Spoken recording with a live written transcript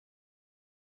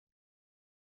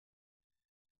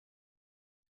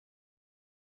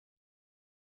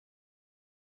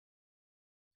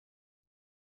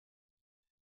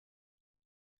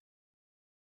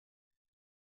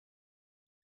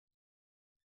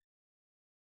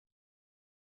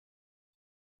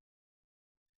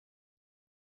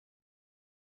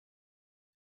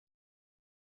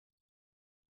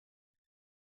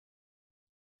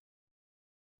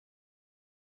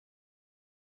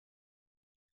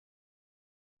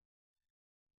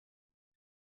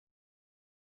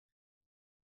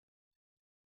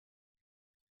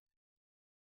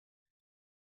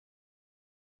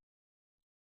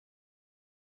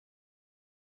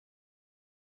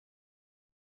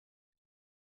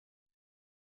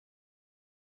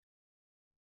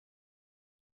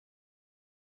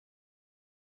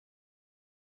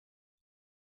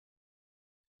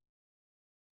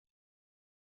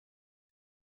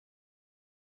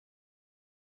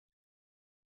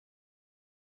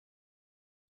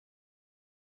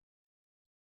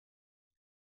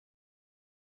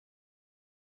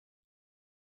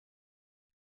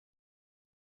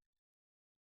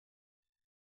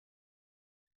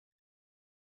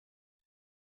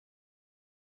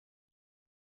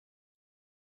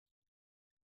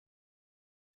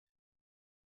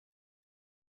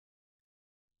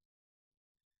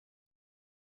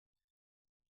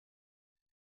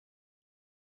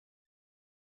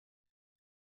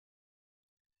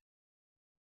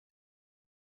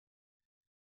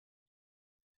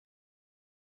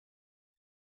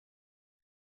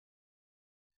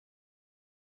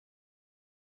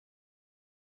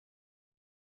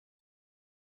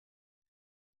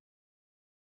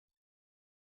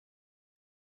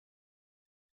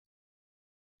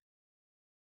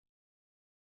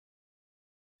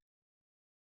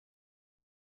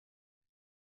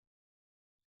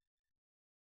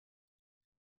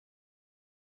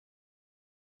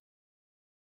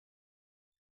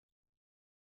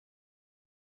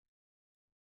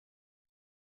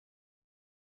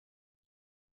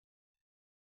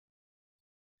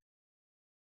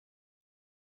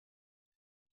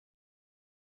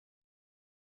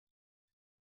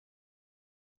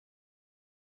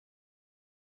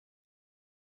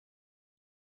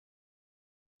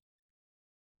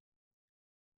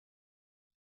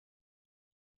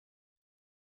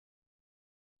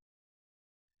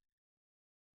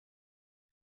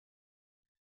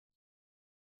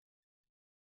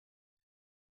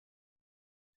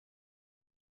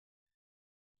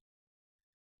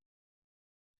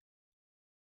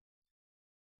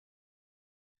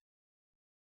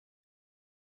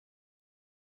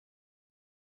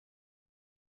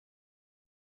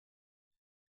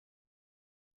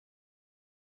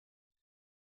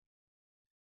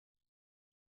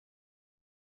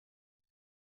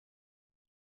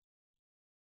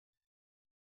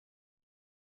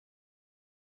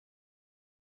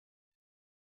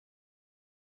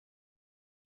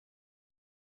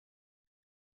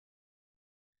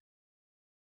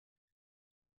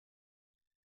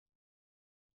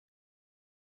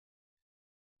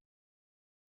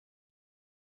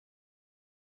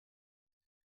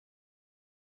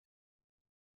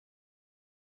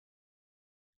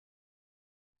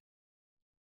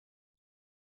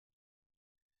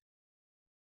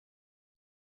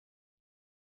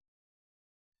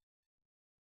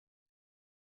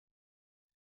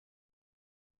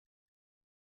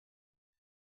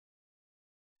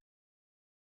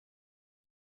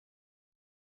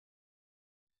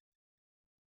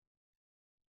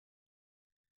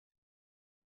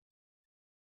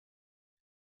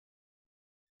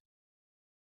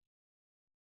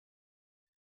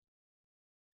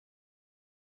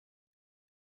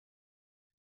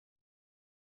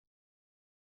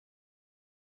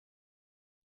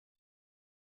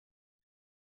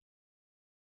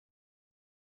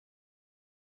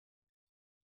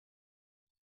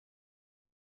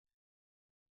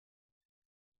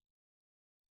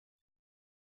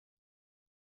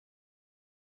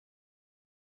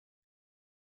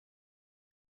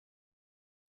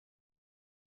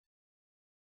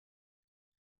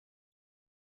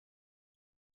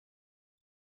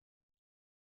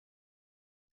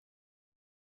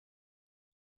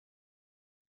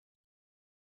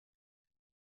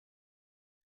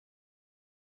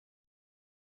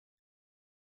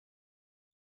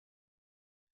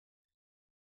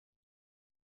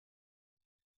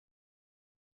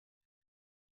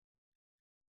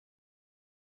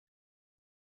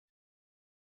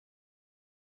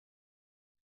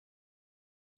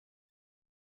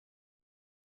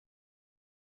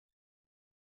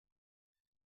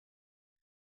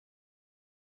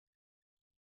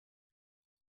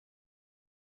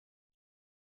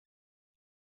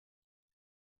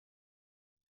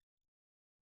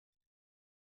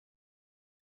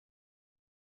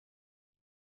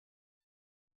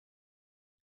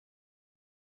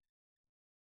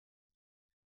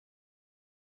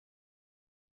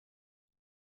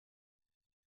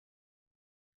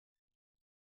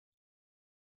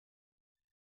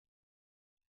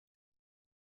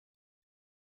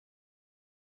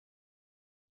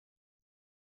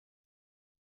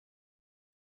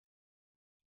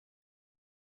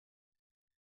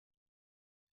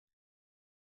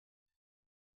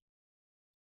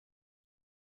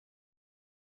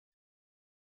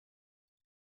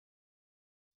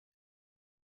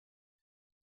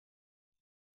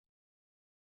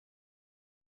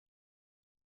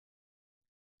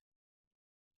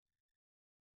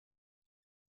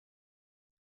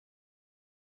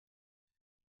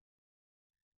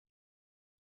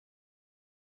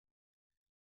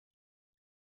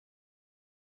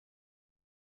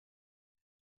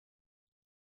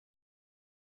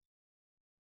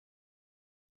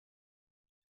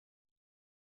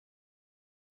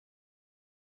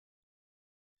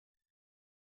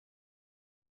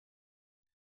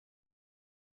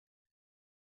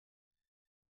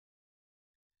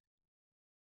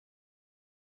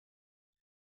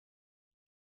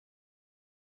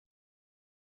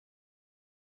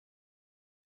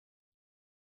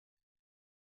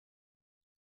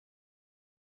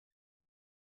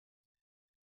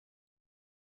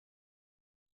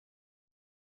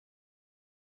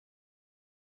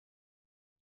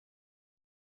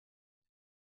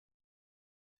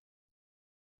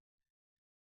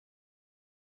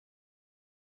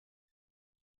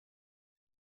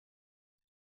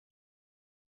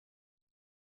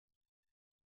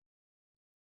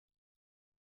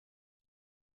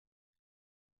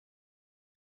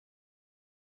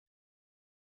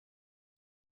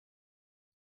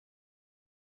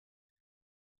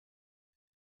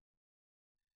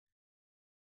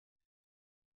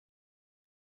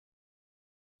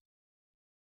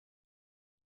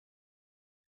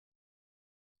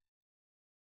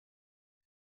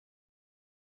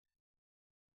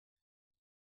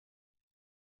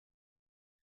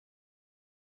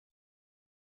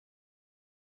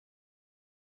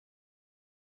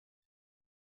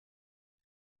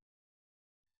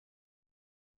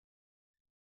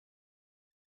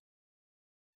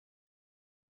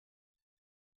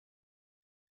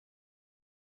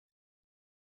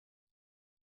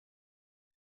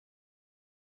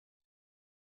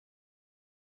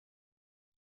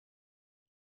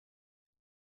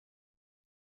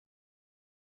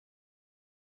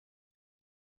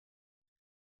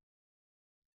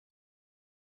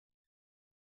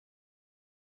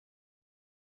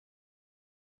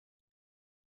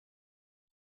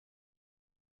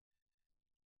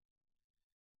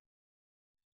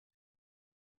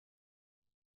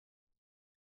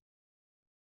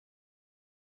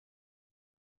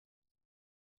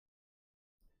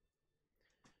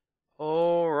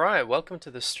Alright, welcome to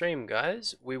the stream,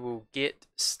 guys. We will get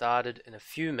started in a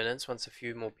few minutes once a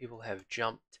few more people have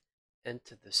jumped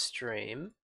into the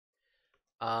stream.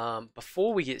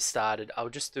 Before we get started, I'll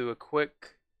just do a quick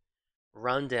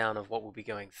rundown of what we'll be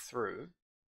going through.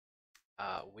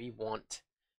 We want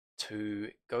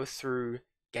to go through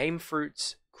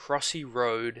Gamefruit's Crossy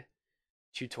Road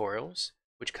tutorials,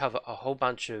 which cover a whole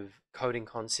bunch of coding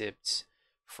concepts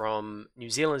from New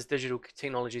Zealand's digital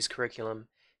technologies curriculum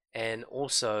and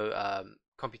also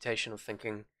computational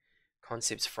thinking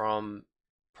concepts from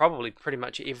probably pretty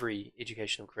much every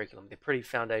educational curriculum. They're pretty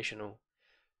foundational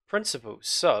principles.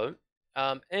 So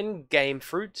in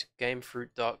Gamefroot,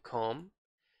 gamefroot.com,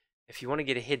 if you want to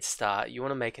get a head start, you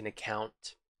want to make an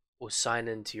account or sign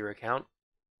into your account.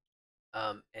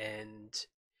 And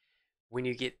when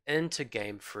you get into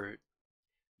Gamefruit,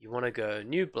 you want to go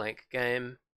new blank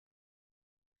game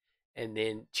and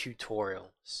then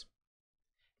tutorials.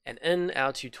 And in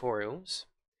our tutorials,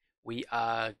 we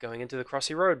are going into the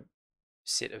Crossy Road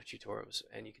set of tutorials.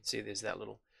 And you can see there's that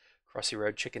little Crossy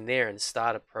Road chicken there and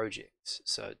starter projects.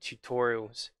 So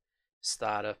tutorials,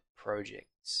 starter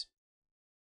projects.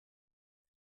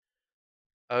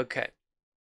 Okay.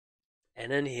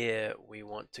 And in here, we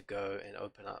want to go and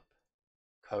open up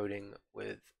coding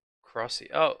with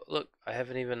Crossy. Oh, look, I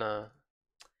haven't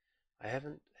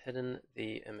hidden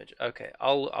the image. Okay,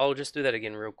 I'll just do that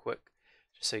again real quick,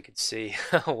 just so you can see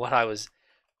what I was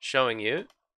showing you.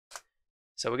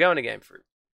 So we're going to Gamefroot,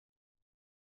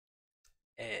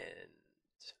 and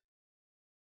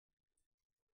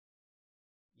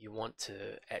you want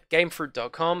to at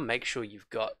gamefruit.com make sure you've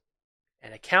got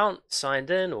an account signed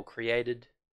in or created,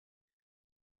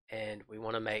 and we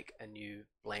want to make a new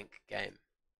blank game.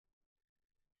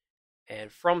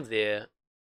 And from there,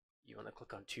 you want to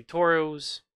click on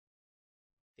tutorials,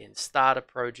 then starter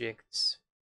projects,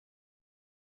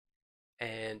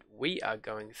 and we are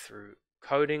going through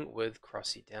coding with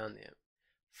Crossy down there.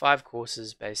 5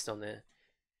 courses based on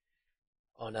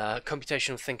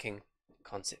computational thinking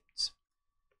concepts.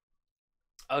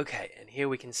 Okay, and here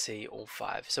we can see all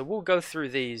 5. So we'll go through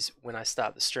these when I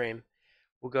start the stream.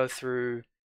 We'll go through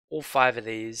all 5 of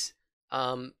these.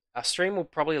 Our stream will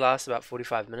probably last about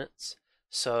 45 minutes.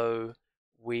 So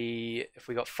if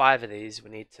we got 5 of these,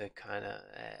 we need to kind of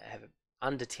have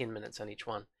under 10 minutes on each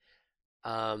one.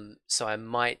 So I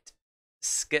might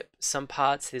skip some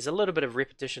parts. There's a little bit of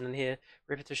repetition in here.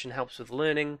 Repetition helps with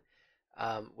learning,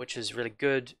 which is really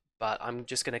good, but I'm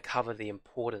just going to cover the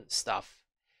important stuff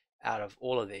out of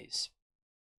all of these.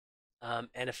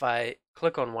 And if I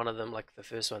click on one of them, like the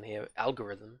first one here,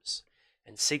 algorithms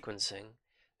and sequencing,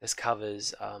 this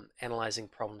covers analyzing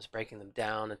problems, breaking them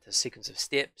down into a sequence of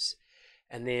steps,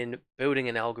 and then building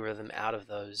an algorithm out of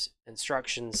those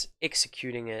instructions,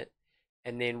 executing it,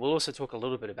 and then we'll also talk a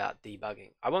little bit about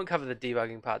debugging. I won't cover the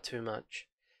debugging part too much.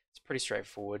 It's pretty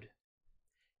straightforward.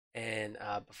 And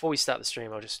before we start the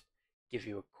stream, I'll just give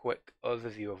you a quick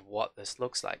overview of what this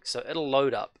looks like. So it'll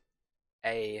load up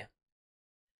a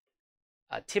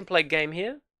template game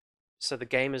here. So the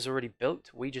game is already built.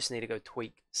 We just need to go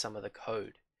tweak some of the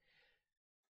code.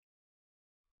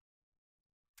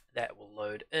 That will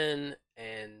load in,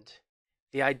 and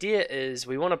the idea is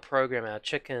we want to program our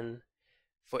chicken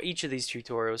for each of these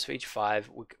tutorials. For each 5,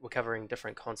 we're covering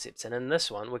different concepts, and in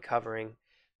this one we're covering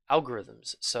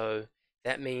algorithms. So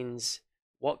that means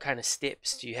what kind of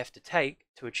steps do you have to take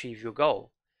to achieve your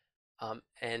goal,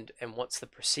 and what's the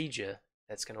procedure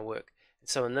that's going to work. And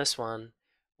so in this one,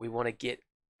 we want to get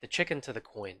the chicken to the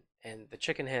coin, and the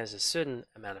chicken has a certain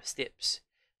amount of steps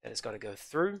that it's got to go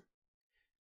through.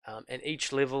 And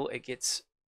each level, it gets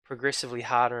progressively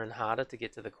harder and harder to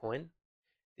get to the coin.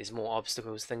 There's more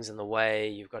obstacles, things in the way.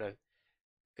 You've got to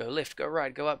go left, go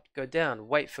right, go up, go down,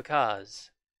 wait for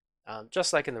cars.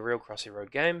 Just like in the real Crossy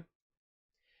Road game,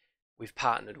 we've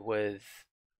partnered with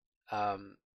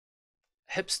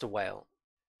Hipster Whale,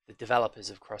 the developers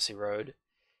of Crossy Road,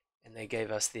 and they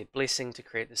gave us their blessing to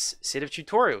create this set of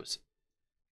tutorials.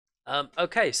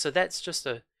 Okay, so that's just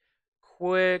a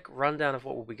quick rundown of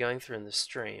what we'll be going through in the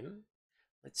stream.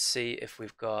 Let's see if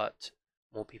we've got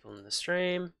more people in the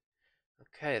stream.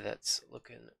 Okay, that's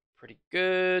looking pretty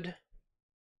good.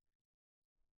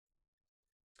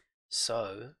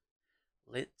 So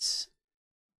let's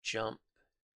jump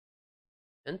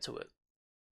into it.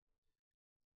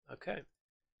 Okay.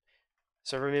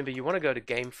 So remember, you want to go to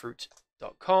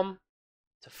gamefruit.com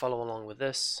to follow along with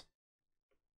this.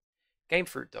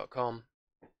 Gamefruit.com.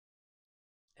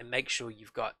 And make sure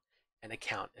you've got an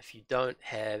account. If you don't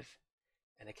have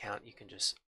an account, you can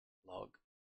just log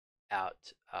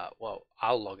out. Well,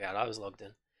 I'll log out. I was logged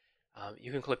in.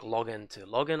 You can click login to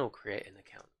log in or create an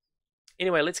account.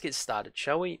 Anyway, let's get started,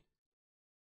 shall we?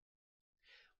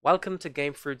 Welcome to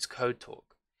Gamefroot's Code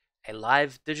Talk, a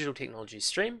live digital technology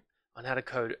stream on how to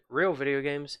code real video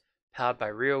games powered by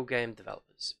real game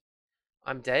developers.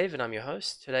 I'm Dave and I'm your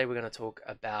host. Today we're going to talk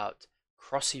about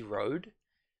Crossy Road.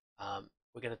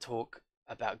 We're going to talk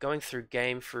about going through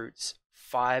Gamefroot's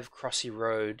 5 Crossy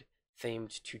Road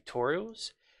themed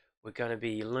tutorials. We're going to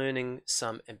be learning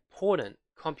some important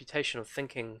computational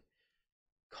thinking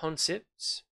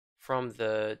concepts from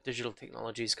the digital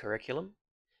technologies curriculum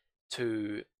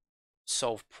to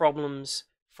solve problems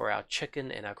for our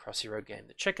chicken and our Crossy Road game.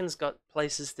 The chicken's got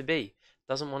places to be,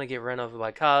 doesn't want to get run over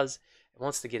by cars, it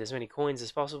wants to get as many coins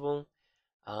as possible.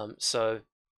 So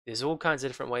there's all kinds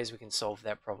of different ways we can solve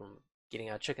that problem,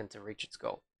 getting our chicken to reach its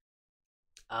goal.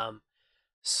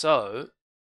 So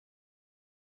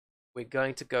we're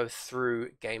going to go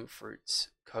through Gamefroot's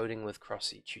Coding with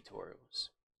Crossy tutorials.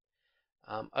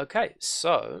 Okay,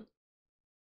 so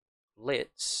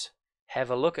let's have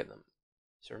a look at them.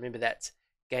 So remember, that's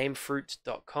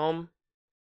gamefroot.com,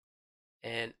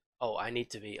 and I need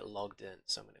to be logged in,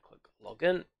 so I'm going to click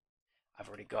login. I've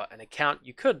already got an account.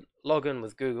 You could log in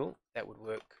with Google, that would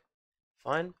work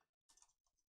fine.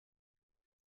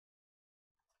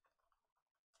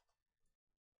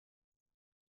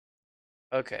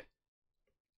 Okay,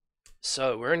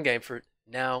 so we're in Gamefroot.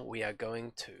 Now we are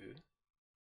going to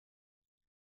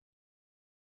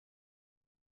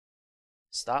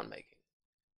start making.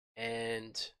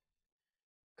 And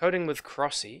coding with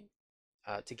Crossy,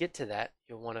 to get to that,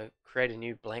 you'll want to create a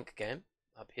new blank game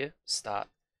up here, start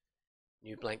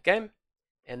new blank game,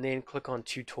 and then click on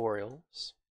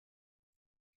tutorials.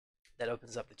 That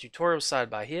opens up the tutorial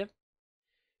sidebar here,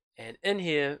 and in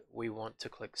here we want to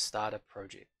click starter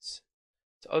projects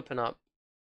to open up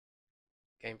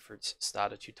Gamefruit's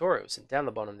starter tutorials, and down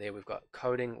the bottom there we've got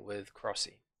coding with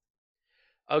Crossy.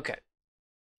 Okay,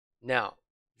 now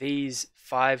these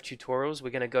 5 tutorials, we're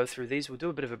going to go through these. We'll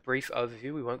do a bit of a brief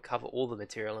overview. We won't cover all the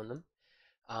material in them.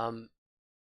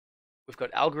 We've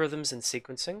got algorithms and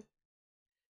sequencing.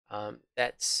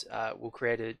 We'll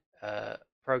create a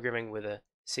programming with a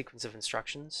sequence of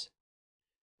instructions.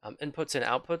 Inputs and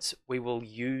outputs, we will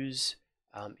use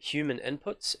human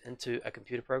inputs into a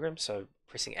computer program, so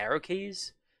pressing arrow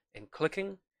keys and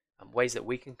clicking, ways that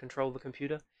we can control the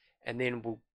computer, and then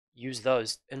we'll use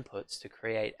those inputs to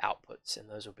create outputs, and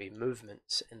those will be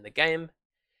movements in the game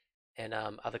and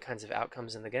other kinds of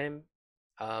outcomes in the game.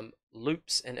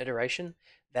 Loops and iteration,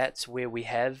 that's where we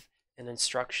have an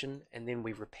instruction and then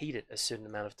we repeat it a certain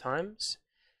amount of times,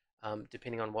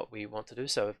 depending on what we want to do.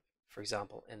 So, for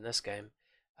example, in this game,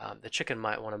 the chicken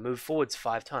might want to move forwards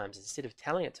 5 times. Instead of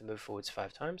telling it to move forwards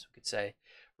 5 times, we could say,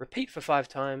 repeat for 5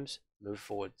 times, move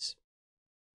forwards.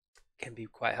 Can be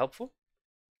quite helpful.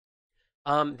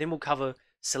 Then we'll cover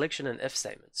selection and if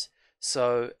statements.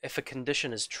 So if a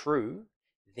condition is true,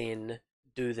 then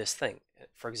do this thing.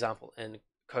 For example, in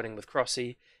coding with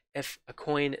Crossy, if a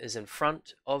coin is in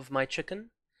front of my chicken,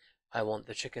 I want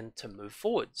the chicken to move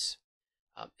forwards.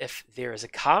 If there is a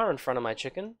car in front of my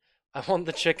chicken, I want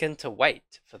the chicken to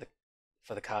wait for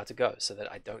the car to go so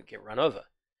that I don't get run over.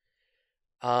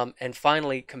 And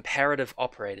finally, comparative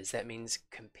operators. That means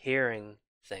comparing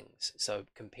things. So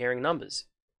comparing numbers.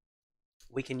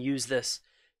 We can use this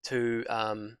to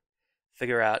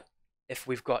figure out if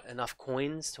we've got enough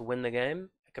coins to win the game.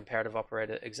 A comparative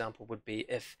operator example would be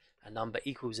if a number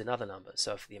equals another number.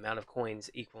 So if the amount of coins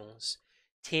equals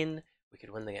 10, we could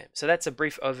win the game. So that's a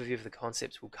brief overview of the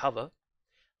concepts we'll cover.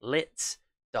 Let's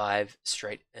dive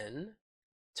straight in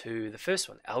to the first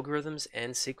one, algorithms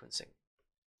and sequencing.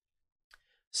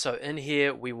 So in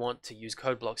here, we want to use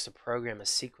code blocks to program a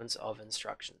sequence of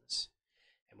instructions.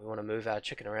 And we want to move our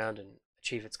chicken around and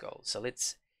achieve its goals. So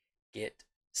let's get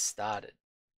started.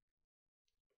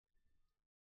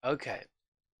 Okay.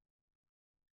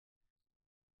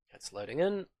 That's loading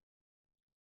in.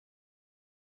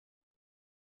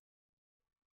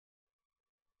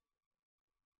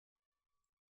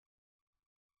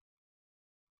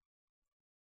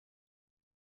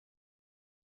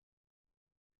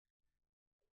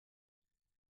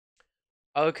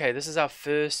 Okay, this is our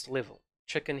first level.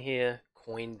 Chicken here,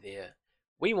 coin there.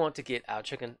 We want to get our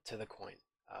chicken to the coin.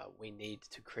 We need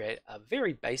to create a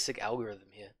very basic algorithm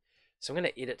here. So I'm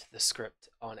going to edit the script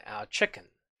on our chicken.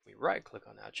 We right click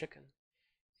on our chicken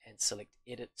and select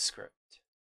edit script.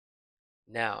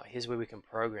 Now here's where we can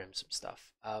program some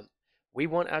stuff. We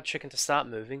want our chicken to start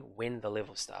moving when the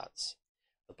level starts.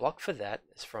 The block for that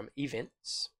is from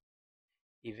events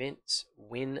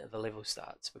when the level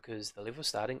starts, because the level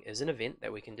starting is an event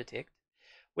that we can detect.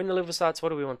 When the level starts, what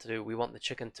do we want to do? We want the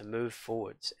chicken to move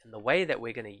forwards, and the way that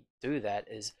we're going to do that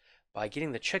is by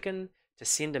getting the chicken to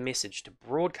send a message, to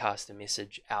broadcast a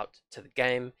message out to the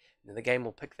game, and then the game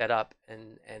will pick that up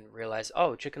and realize,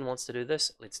 oh, chicken wants to do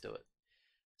this, let's do it.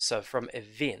 So from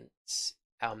events,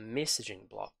 our messaging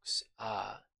blocks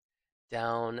are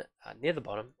down near the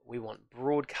bottom. We want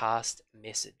broadcast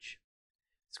message.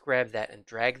 Let's grab that and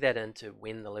drag that into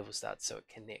when the level starts so it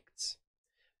connects.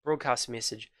 Broadcast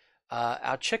message.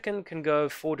 Our chicken can go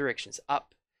 4 directions: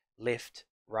 up, left,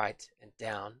 right, and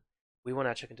down. We want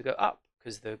our chicken to go up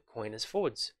because the coin is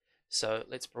forwards. So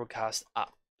let's broadcast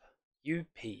up. UP.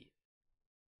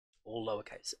 All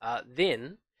lowercase.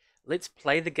 Then let's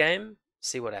play the game,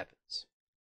 see what happens.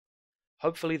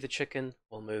 Hopefully the chicken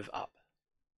will move up.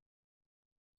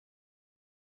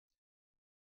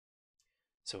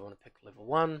 So we want to pick level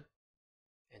 1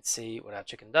 and see what our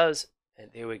chicken does.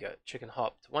 And there we go. Chicken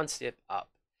hopped 1 step up.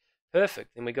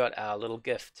 Perfect. Then we got our little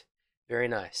gift. Very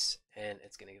nice. And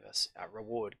it's going to give us our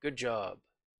reward. Good job.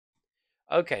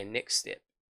 Okay, next step.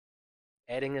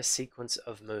 Adding a sequence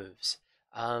of moves.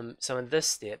 So in this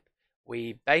step,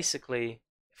 we basically,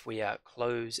 if we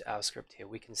close our script here,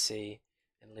 we can see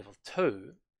in level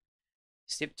 2,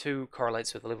 step 2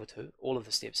 correlates with level 2. All of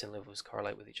the steps in levels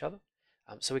correlate with each other.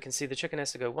 So we can see the chicken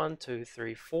has to go 1, 2,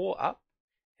 3, 4 up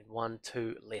and 1,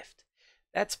 2 left.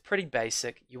 That's pretty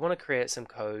basic. You want to create some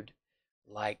code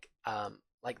like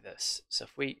this. So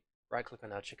if we right click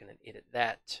on our chicken and edit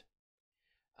that,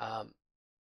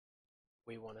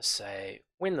 we want to say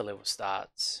when the level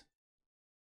starts,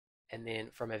 and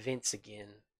then from events again,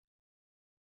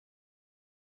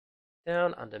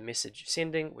 down under message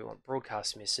sending, we want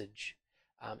broadcast message.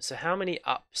 So how many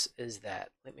ups is that?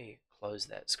 Let me close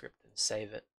that script and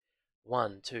save it.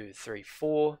 1, 2, 3,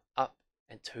 4 up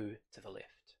and 2 to the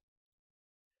left.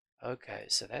 Okay,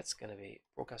 so that's going to be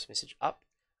broadcast message up.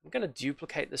 I'm going to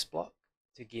duplicate this block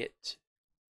to get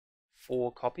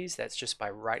 4 copies. That's just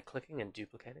by right clicking and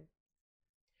duplicating.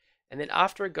 And then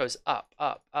after it goes up,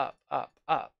 up, up, up,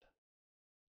 up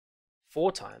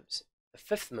 4 times, the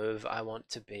 5th move I want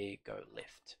to be go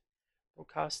left.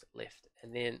 Broadcast left,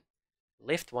 and then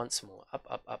left once more. Up,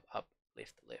 up, up, up,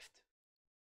 left, left.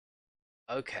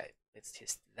 Okay, let's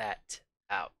test that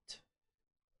out.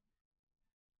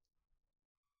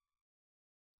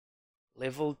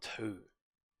 Level 2.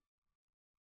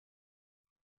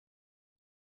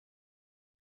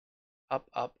 Up,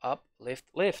 up, up, left,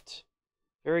 left.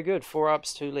 Very good. 4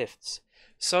 ups, 2 lefts.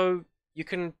 So you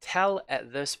can tell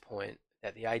at this point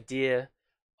that the idea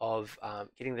of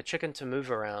getting the chicken to move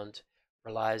around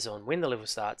relies on when the level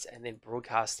starts and then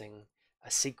broadcasting a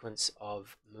sequence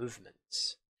of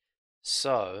movements.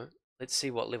 So let's see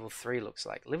what level 3 looks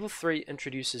like. Level 3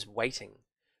 introduces waiting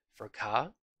for a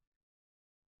car.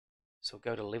 So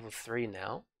we'll go to level 3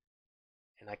 now,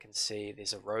 and I can see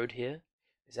there's a road here.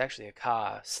 There's actually a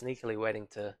car sneakily waiting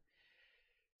to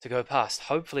go past.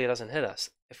 Hopefully it doesn't hit us.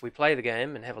 If we play the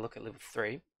game and have a look at level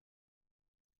 3,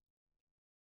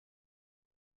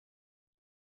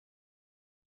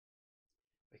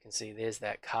 we can see there's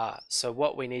that car. So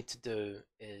what we need to do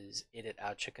is edit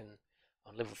our chicken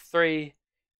on level 3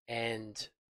 and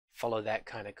follow that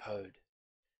kind of code.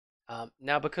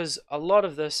 Now, because a lot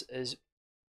of this is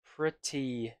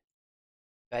pretty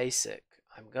basic,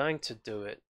 I'm going to do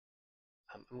it.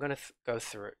 I'm going to go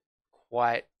through it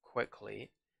quite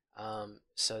quickly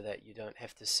so that you don't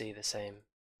have to see the same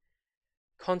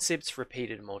concepts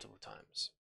repeated multiple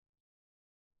times.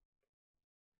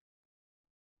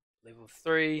 Level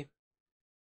 3.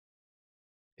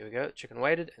 There we go. Chicken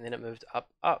waited, and then it moved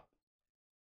up, up.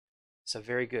 So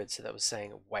very good. So that was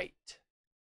saying wait.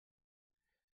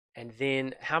 And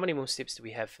then how many more steps do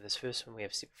we have for this first one? We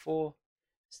have step 4,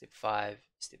 step 5,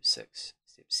 step 6,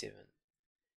 step 7,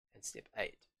 and step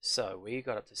 8. So we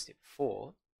got up to step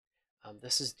 4.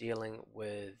 This is dealing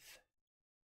with,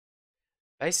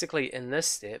 basically in this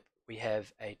step, we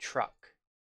have a truck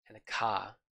and a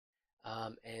car.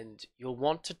 And you'll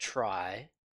want to try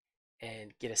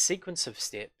and get a sequence of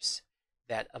steps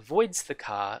that avoids the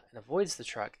car and avoids the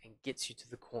truck and gets you to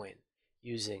the coin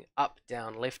using up,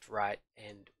 down, left, right,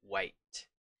 and wait.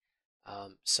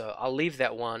 So I'll leave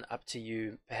that one up to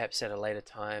you perhaps at a later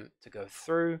time to go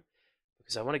through,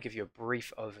 because I want to give you a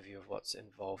brief overview of what's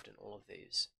involved in all of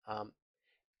these.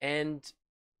 And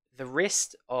the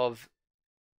rest of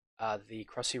the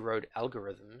Crossy Road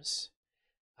algorithms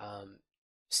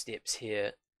steps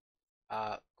here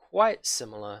are quite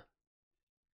similar.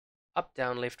 Up,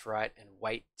 down, left, right, and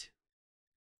wait.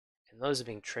 And those are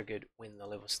being triggered when the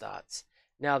level starts.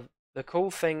 Now, the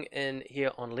cool thing in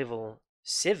here on level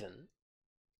 7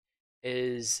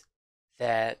 is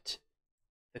that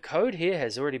the code here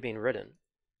has already been written,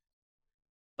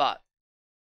 but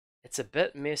it's a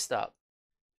bit messed up.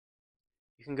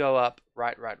 You can go up,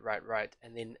 right,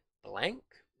 and then blank.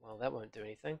 Well, that won't do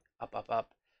anything. Up, up,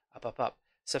 up, up, up, up.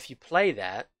 So if you play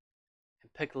that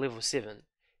and pick level 7,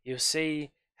 you'll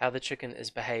see how the chicken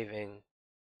is behaving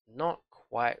not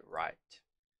quite right.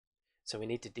 So we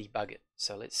need to debug it.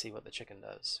 So let's see what the chicken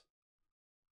does.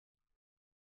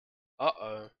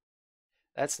 Uh-oh.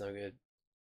 That's no good.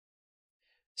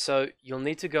 So you'll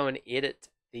need to go and edit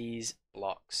these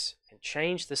blocks and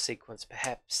change the sequence.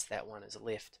 Perhaps that one is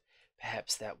left.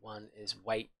 Perhaps that one is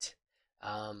weight.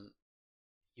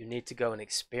 You need to go and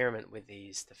experiment with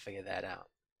these to figure that out.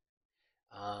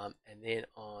 And then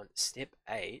on step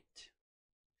 8,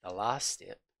 the last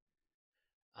step,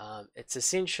 it's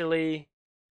essentially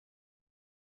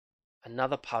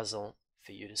another puzzle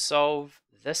for you to solve.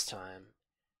 This time,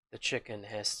 the chicken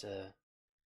has to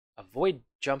avoid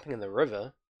jumping in the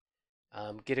river,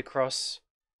 get across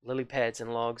lily pads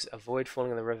and logs, avoid falling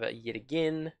in the river yet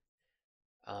again,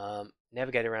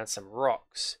 navigate around some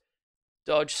rocks,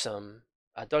 dodge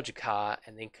a car,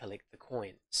 and then collect the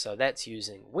coin. So that's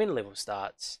using when level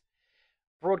starts,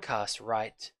 broadcast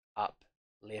right, up,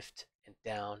 left, and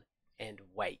down, and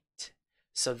wait.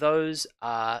 So those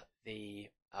are the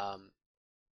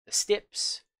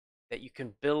steps that you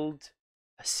can build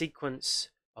a sequence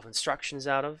of instructions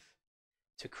out of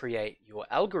to create your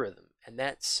algorithm. And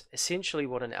that's essentially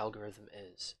what an algorithm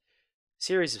is. A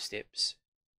series of steps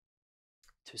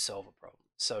to solve a problem.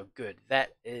 So good.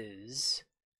 That is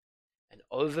an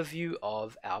overview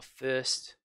of our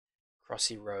first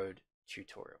Crossy Road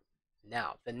tutorial.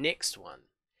 Now, the next one,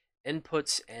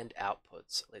 inputs and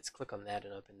outputs. Let's click on that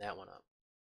and open that one up.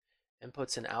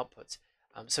 Inputs and outputs.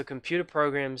 So computer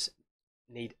programs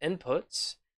need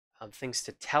inputs, things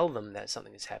to tell them that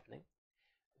something is happening,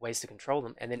 ways to control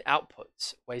them, and then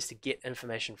outputs, ways to get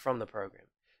information from the program.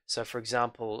 So for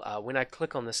example, when I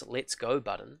click on this Let's Go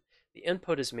button, the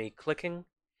input is me clicking,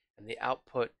 and the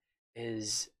output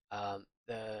is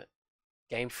the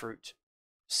Gamefroot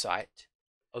site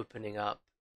opening up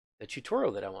the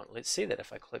tutorial that I want. Let's see that.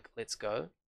 If I click Let's Go,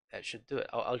 that should do it.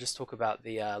 I'll just talk about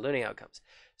the learning outcomes.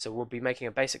 So we'll be making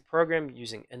a basic program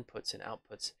using inputs and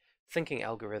outputs, thinking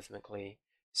algorithmically,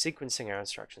 sequencing our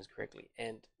instructions correctly,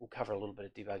 and we'll cover a little bit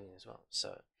of debugging as well.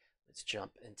 So let's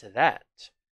jump into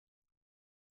that.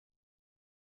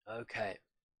 Okay.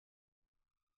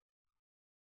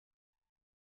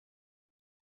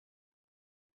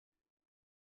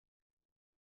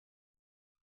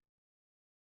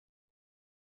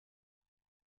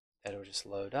 That'll just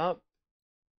load up.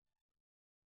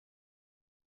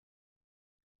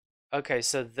 Okay,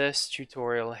 so this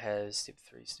tutorial has step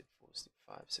 3, step 4, step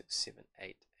 5, 6, 7,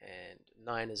 8, and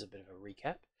 9 is a bit of a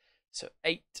recap. So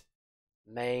 8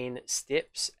 main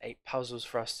steps, 8 puzzles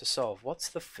for us to solve. What's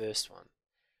the first one?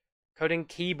 Coding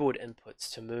keyboard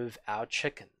inputs to move our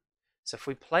chicken. So if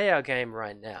we play our game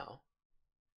right now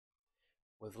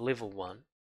with level 1,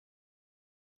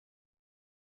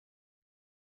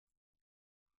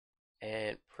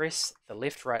 and press the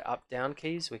left, right, up, down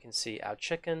keys, we can see our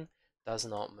chicken does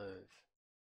not move.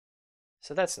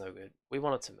 So that's no good. We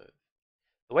want it to move.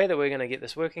 The way that we're going to get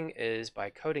this working is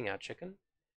by coding our chicken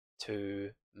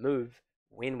to move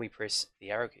when we press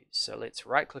the arrow keys. So let's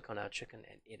right click on our chicken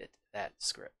and edit that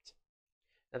script.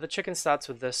 Now the chicken starts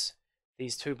with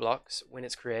these 2 blocks. When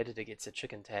it's created, it gets a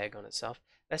chicken tag on itself.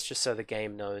 That's just so the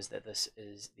game knows that this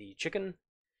is the chicken.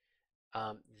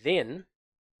 Then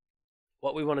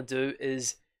what we want to do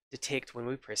is detect when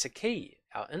we press a key,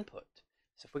 our input.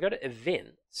 So if we go to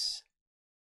events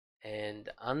and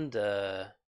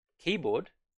under keyboard,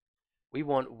 we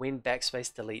want when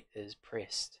backspace delete is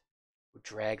pressed. We'll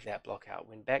drag that block out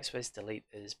when backspace delete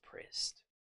is pressed.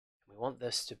 And we want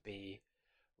this to be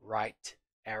right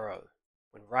arrow.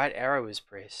 When right arrow is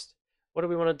pressed, what do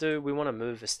we want to do? We want to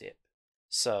move a step.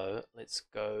 So let's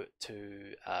go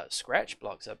to scratch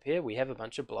blocks up here. We have a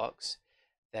bunch of blocks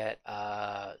that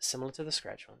are similar to the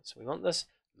scratch ones. We want this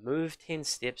move 10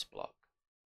 steps block.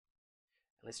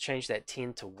 Let's change that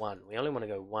 10 to 1. We only want to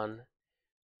go 1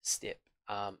 step.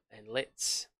 And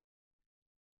let's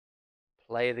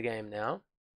play the game now.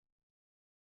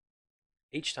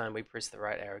 Each time we press the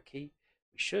right arrow key,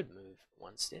 we should move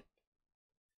 1 step.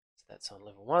 So that's on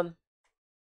level 1.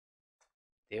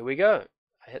 There we go.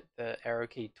 I hit the arrow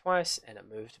key twice and it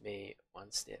moved me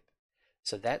 1 step.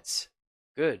 So that's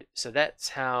good. So that's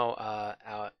how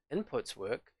our inputs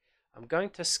work. I'm going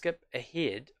to skip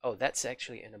ahead. Oh, that's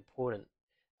actually an important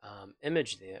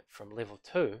image there from level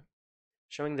 2,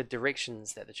 showing the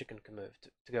directions that the chicken can move.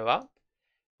 To go up,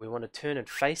 we want to turn and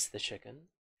face the chicken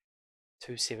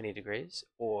 270 degrees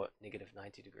or negative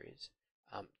 90 degrees.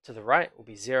 To the right will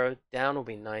be 0, down will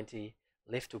be 90,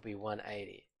 left will be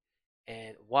 180.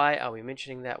 And why are we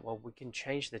mentioning that? Well, we can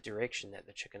change the direction that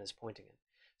the chicken is pointing in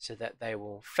so that they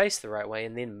will face the right way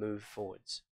and then move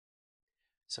forwards.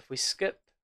 So if we skip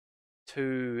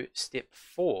to step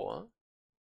 4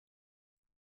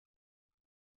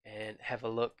 and have a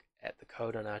look at the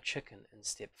code on our chicken in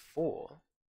step 4,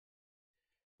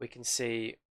 we can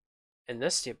see in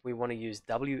this step we want to use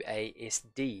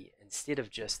WASD instead of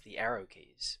just the arrow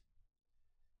keys.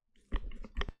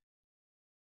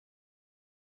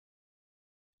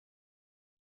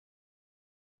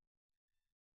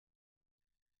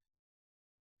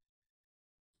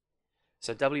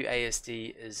 So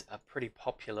WASD is a pretty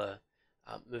popular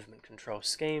movement control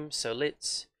scheme. So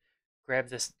let's grab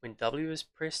this when W is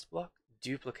pressed block,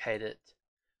 duplicate it.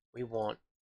 We want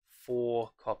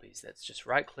 4 copies. That's just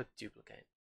right click, duplicate.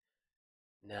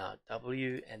 Now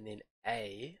W and then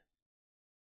A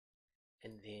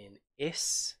and then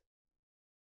S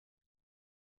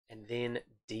and then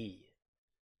D.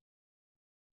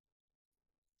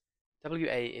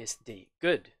 WASD.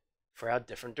 Good for our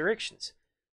different directions.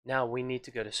 Now we need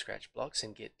to go to scratch blocks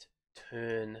and get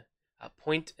turn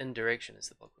point in direction is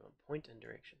the block we want. Point in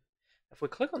direction. If we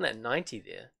click on that 90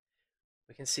 there,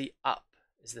 we can see up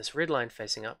is this red line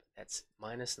facing up. That's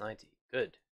minus 90.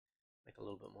 Good. Make a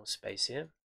little bit more space here.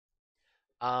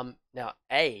 Now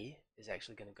A is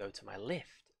actually going to go to my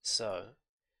left, so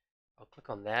I'll click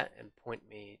on that and point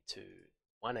me to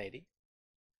 180.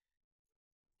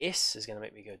 S is going to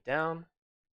make me go down,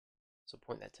 so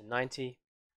point that to 90.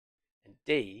 And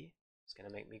D is going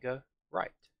to make me go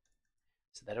right.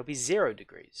 So that'll be 0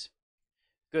 degrees.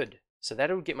 Good. So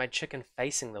that'll get my chicken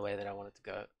facing the way that I want it to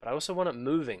go. But I also want it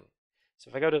moving.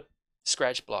 So if I go to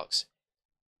scratch blocks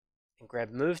and grab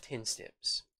move 10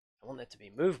 steps, I want that to be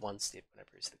move 1 step when I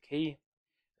press the key.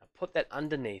 I'll put that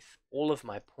underneath all of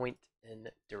my point in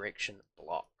direction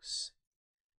blocks.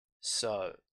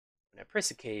 So when I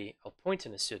press a key, I'll point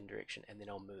in a certain direction and then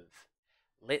I'll move.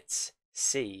 Let's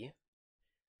see.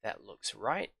 That looks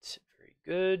right. Very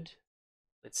good.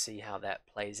 Let's see how that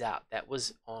plays out. That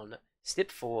was on step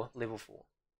 4, level 4.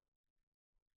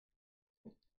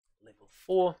 Level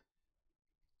 4.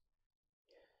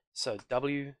 So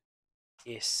W,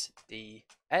 S, D,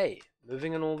 A.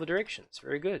 Moving in all the directions.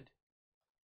 Very good.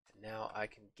 And now I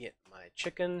can get my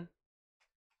chicken.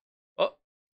 Oh!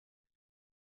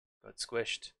 Got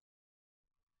squished.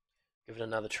 Give it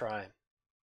another try.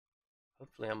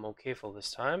 Hopefully I'm more careful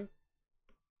this time.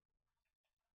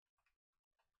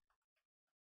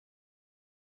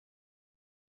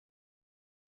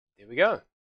 There we go.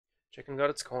 Chicken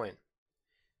got its coin.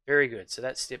 Very good. So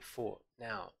that's step 4.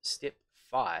 Now, step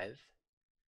 5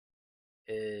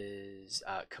 is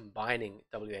combining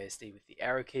WASD with the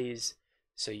arrow keys.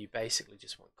 So you basically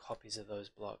just want copies of those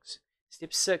blocks.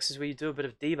 Step 6 is where you do a bit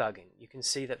of debugging. You can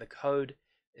see that the code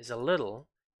is a little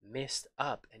messed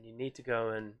up and you need to go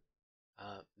and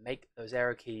make those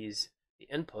arrow keys the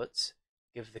inputs,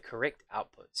 give the correct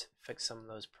outputs, fix some of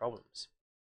those problems.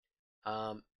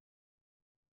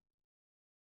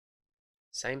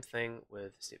 Same thing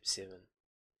with step 7.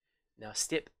 Now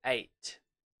step 8.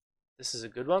 This is a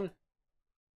good one.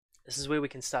 This is where we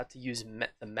can start to use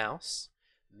the mouse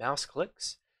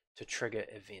clicks to trigger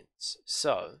events.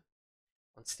 So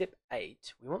on step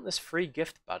 8, we want this free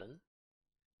gift button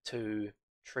to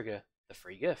trigger the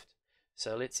free gift.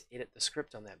 So let's edit the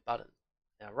script on that button.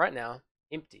 Now right now,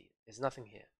 empty. There's nothing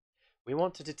here. We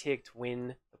want to detect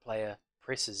when the player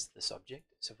presses this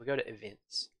object. So if we go to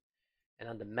events, and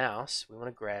under mouse, we want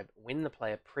to grab when the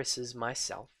player presses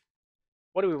myself.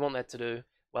 What do we want that to do?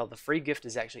 Well, the free gift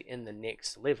is actually in the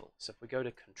next level. So if we go to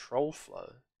control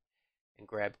flow and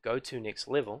grab go to next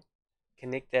level,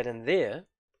 connect that in there,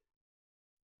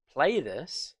 play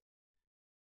this,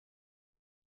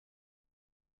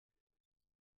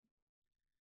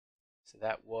 so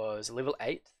that was level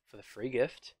 8 for the free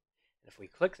gift. And if we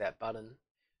click that button,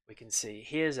 we can see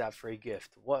here's our free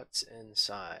gift. What's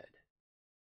inside?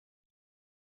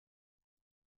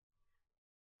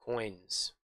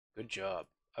 Coins. Good job.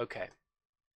 Okay.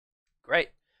 Great.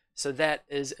 So that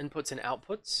is inputs and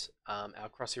outputs. Our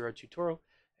Crossy Road tutorial.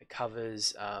 It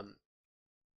covers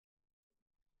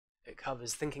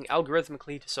thinking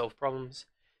algorithmically to solve problems,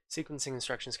 sequencing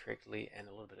instructions correctly, and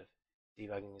a little bit of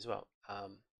debugging as well.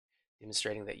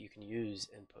 Demonstrating that you can use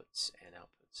inputs and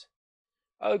outputs.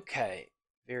 Okay,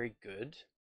 very good.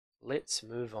 Let's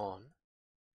move on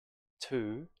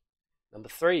to number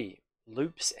 3,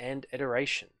 loops and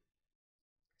iteration.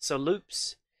 So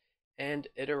loops and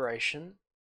iteration,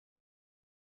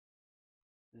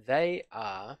 they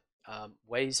are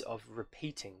ways of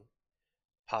repeating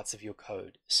parts of your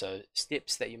code. So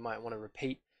steps that you might want to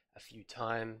repeat a few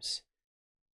times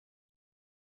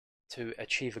to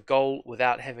achieve a goal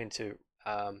without having to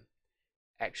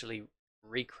actually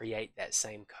recreate that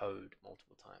same code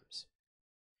multiple times.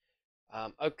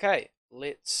 Okay,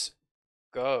 let's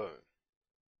go.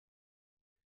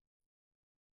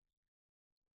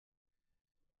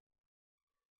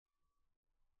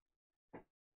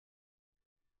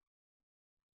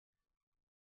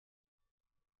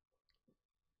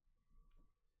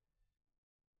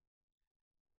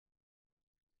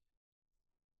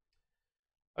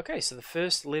 Okay, so the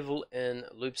first level in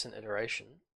loops and iteration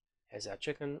has our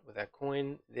chicken with our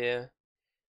coin there,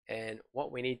 and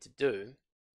what we need to do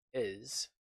is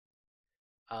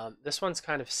this one's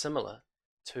kind of similar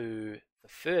to the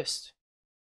first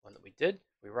one that we did.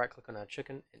 We right click on our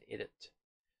chicken and edit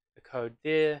the code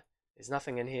there. There's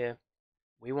nothing in here.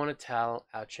 We want to tell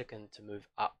our chicken to move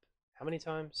up. How many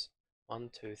times? 1,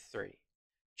 2, 3.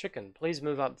 Chicken, please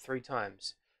move up 3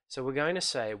 times. So we're going to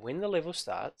say when the level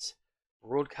starts,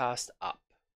 broadcast up.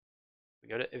 We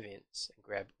go to events and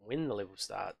grab when the level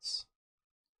starts.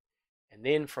 And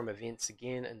then from events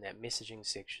again in that messaging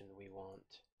section, we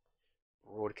want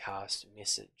broadcast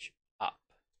message up.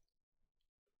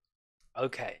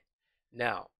 Okay,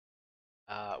 now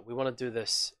we want to do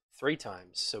this 3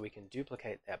 times, so we can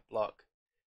duplicate that block,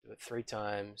 do it 3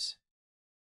 times,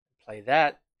 play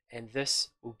that, and this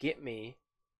will get me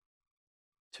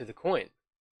to the coin.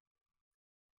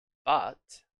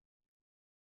 But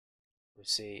we'll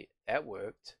see that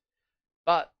worked.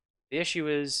 But the issue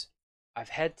is I've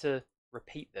had to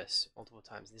repeat this multiple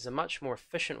times. There's a much more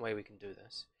efficient way we can do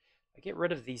this. I get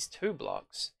rid of these 2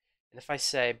 blocks, and if I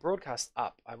say broadcast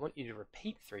up, I want you to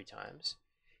repeat 3 times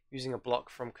using a block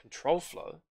from control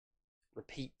flow.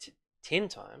 Repeat 10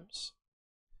 times.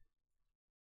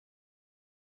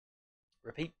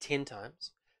 Repeat 10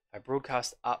 times. If I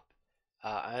broadcast up,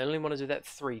 I only want to do that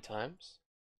 3 times.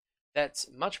 That's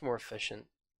much more efficient.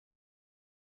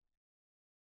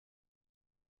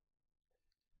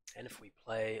 And if we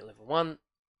play level 1,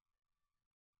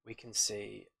 we can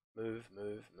see move,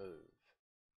 move, move.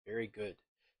 Very good.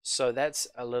 So that's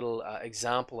a little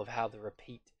example of how the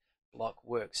repeat block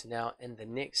works. Now in the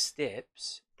next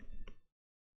steps,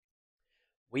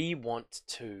 we want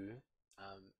to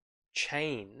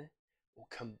chain or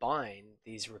combine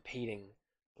these repeating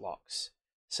blocks.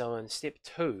 So in step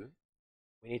 2,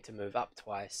 we need to move up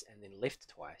twice and then left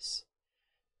twice.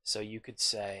 So you could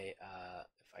say,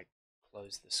 if I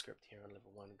close the script here on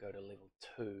level 1, go to level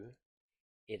 2,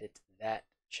 edit that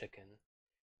chicken.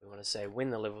 We want to say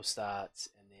when the level starts,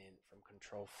 and then from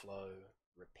control flow,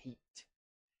 repeat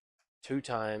 2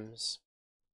 times,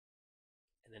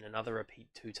 and then another repeat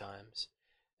 2 times.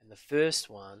 And the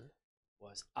first one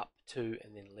was up 2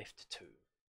 and then left 2.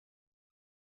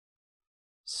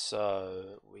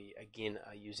 So we again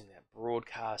are using that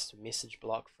broadcast message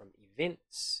block from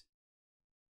events.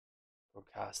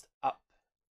 Broadcast up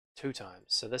 2 times.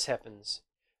 So this happens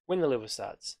when the level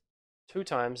starts. 2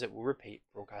 times it will repeat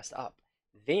broadcast up.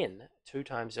 Then 2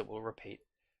 times it will repeat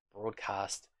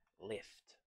broadcast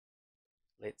left.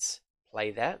 Let's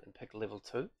play that and pick level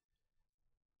 2.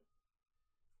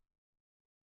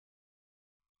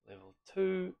 Level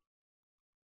 2,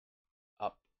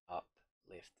 up, up,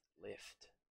 left, left.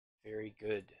 Very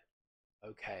good.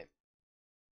 Okay.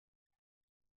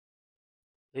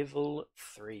 Level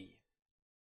 3.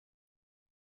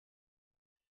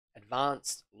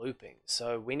 Advanced looping.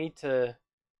 So we need to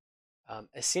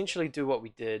essentially do what we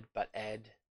did, but add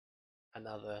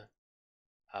another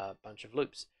bunch of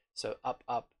loops. So up,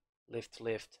 up, left,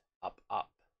 left, up, up.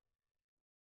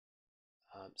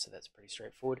 So that's pretty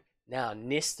straightforward. Now,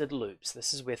 nested loops.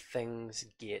 This is where things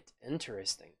get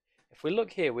interesting. If we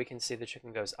look here, we can see the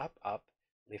chicken goes up, up,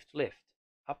 left, left,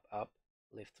 up, up,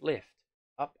 left, left,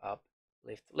 up, up,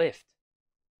 left, left.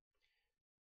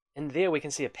 And there we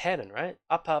can see a pattern, right?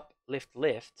 Up, up, left,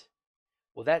 left.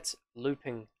 Well, that's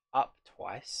looping up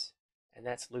twice, and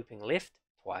that's looping left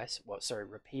twice. Well, sorry,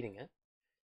 repeating it.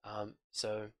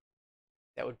 So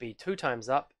that would be 2 times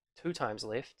up, 2 times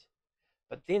left.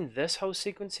 But then this whole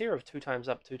sequence here of 2 times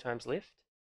up, 2 times left,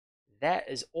 that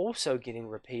is also getting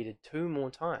repeated 2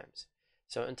 more times.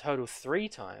 So in total 3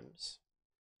 times,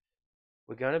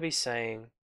 we're going to be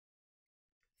saying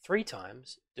 3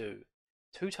 times do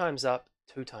 2 times up,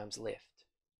 2 times left.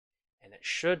 And it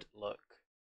should look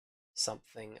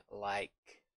something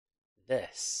like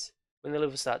this. When the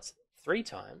level starts 3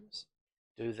 times,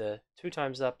 do the 2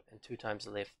 times up and 2 times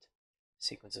left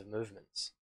sequence of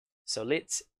movements. So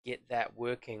let's get that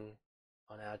working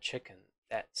on our chicken.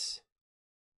 That's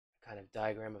a kind of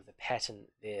diagram of the pattern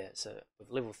there. So with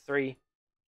level 3,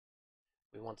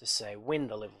 we want to say when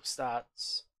the level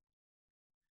starts,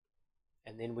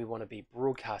 and then we want to be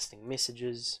broadcasting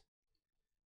messages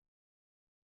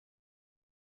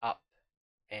up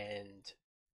and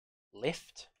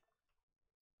left,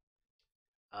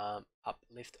 up,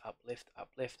 left, up, left, up,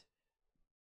 left,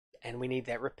 and we need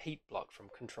that repeat block from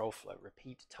control flow,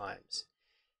 repeat times.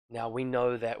 Now we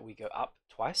know that we go up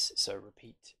twice, so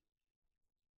repeat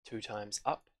 2 times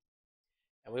up,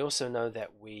 and we also know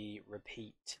that we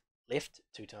repeat left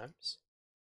 2 times.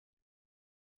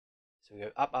 So we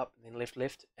go up, up, and then left,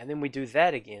 left, and then we do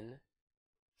that again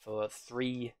for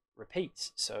 3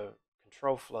 repeats. So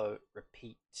control flow,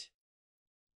 repeat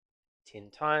 10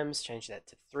 times, change that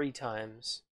to 3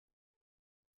 times.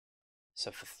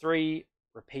 So for 3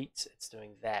 repeats, it's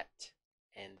doing that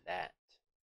and that.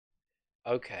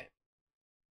 Okay,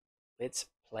 let's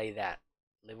play that.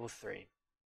 Level 3.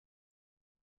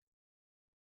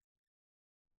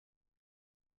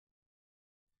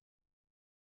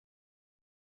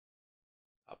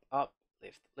 Up, up,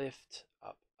 left, left,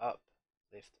 up, up,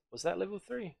 left. Was that level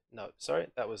 3? No, sorry,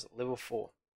 that was level 4.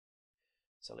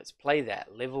 So let's play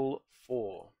that. Level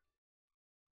 4.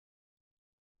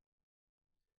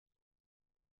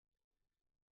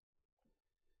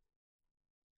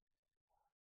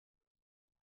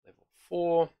 Level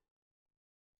 4.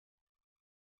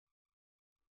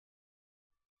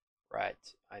 Right,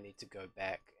 I need to go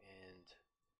back, and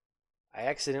I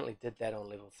accidentally did that on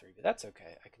level 3, but that's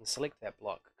okay. I can select that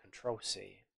block, Control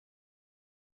C,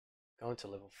 go into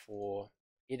level 4,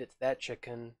 edit that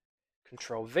chicken,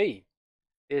 Control V.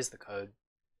 There's the code.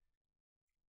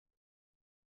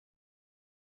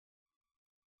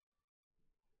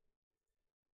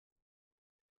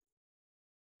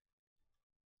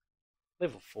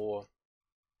 Level 4.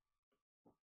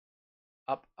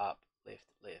 Up, up, left,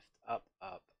 left, up,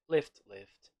 up, left,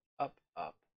 left, up,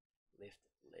 up, left,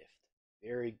 left.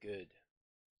 Very good.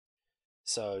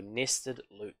 So nested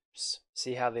loops.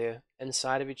 See how they're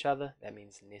inside of each other? That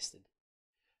means nested.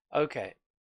 Okay,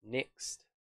 next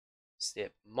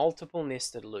step, multiple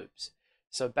nested loops.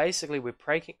 So basically we're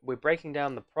breaking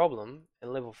down the problem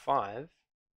in level 5.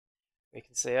 We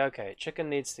can say, okay, chicken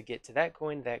needs to get to that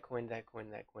coin, that coin, that coin,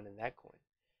 that coin, and that coin.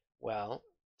 Well,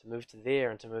 to move to there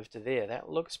and to move to there, that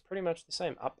looks pretty much the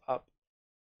same. Up, up,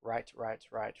 right, right,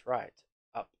 right, right.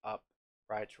 Up, up,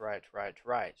 right, right, right,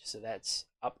 right. So that's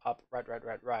up, up, right, right,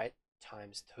 right, right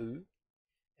times 2.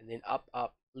 And then up,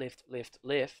 up, left, left,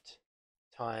 left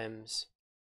times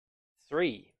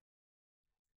 3.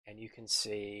 And you can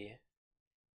see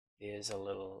there's a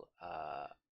little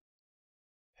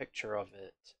picture of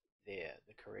it there,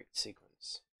 the correct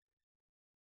sequence.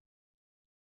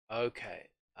 Okay,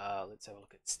 let's have a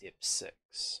look at step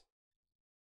 6.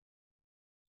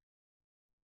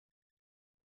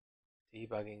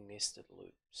 Debugging nested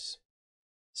loops.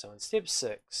 So in step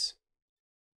 6,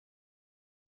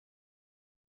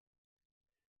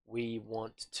 we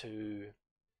want to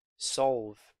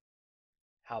solve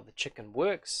how the chicken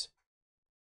works.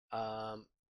 The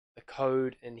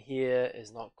code in here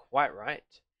is not quite right.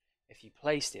 If you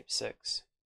play step 6,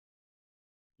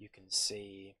 you can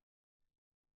see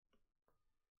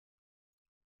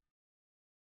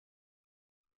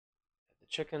that the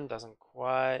chicken doesn't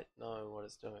quite know what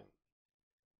it's doing.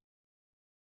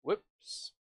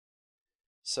 Whoops.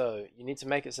 So you need to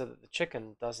make it so that the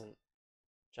chicken doesn't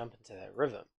jump into that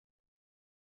river.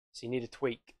 So you need to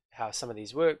tweak how some of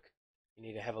these work. You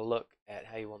need to have a look at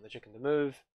how you want the chicken to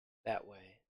move. That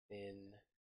way, then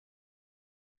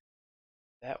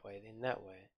that way, then that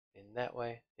way, then that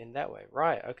way, then that way.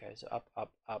 Right, okay, so up,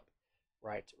 up, up,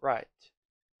 right, right,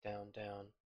 down, down,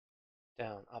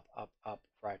 down, up, up, up,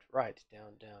 right, right,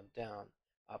 down, down, down,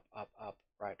 up, up,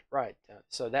 right, right, down.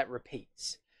 So that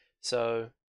repeats. So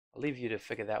I'll leave you to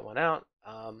figure that one out.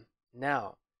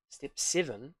 Now, step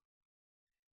 7,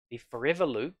 the forever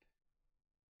loop.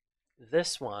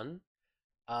 This one,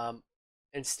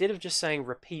 instead of just saying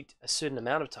repeat a certain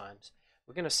amount of times,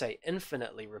 we're going to say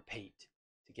infinitely repeat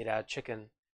to get our chicken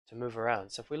to move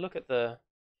around. So if we look at the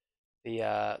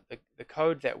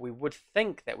code that we would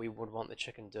think that we would want the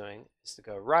chicken doing is to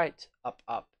go right, up,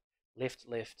 up, left,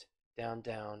 left, down,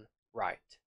 down,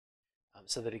 right,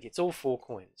 so that it gets all 4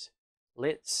 coins.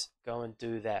 Let's go and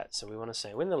do that. So we want to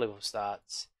say when the level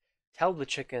starts, tell the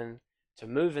chicken to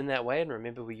move in that way, and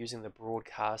remember we're using the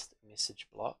broadcast message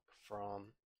block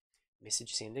from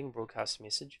message sending, broadcast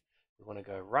message. We want to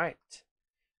go right,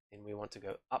 then we want to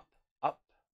go up, up,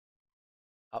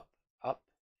 up, up,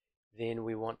 then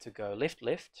we want to go left,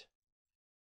 left,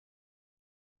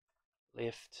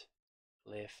 left,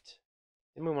 left,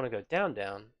 then we want to go down,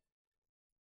 down,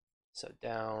 so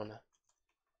down,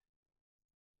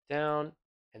 down,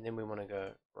 and then we want to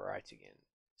go right again.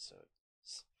 So it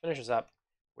finishes up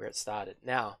where it started.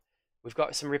 Now, we've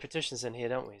got some repetitions in here,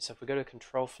 don't we? So if we go to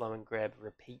control flow and grab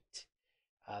repeat,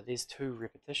 there's 2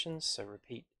 repetitions, so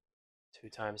repeat 2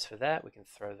 times for that. We can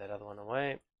throw that other one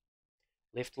away.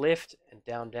 Left, left, and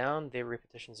down, down, they're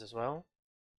repetitions as well.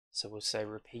 So we'll say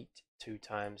repeat 2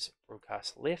 times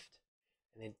broadcast left,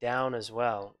 and then down as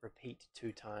well, repeat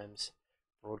 2 times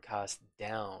broadcast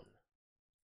down.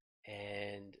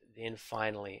 And then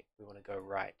finally we want to go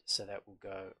right, so that will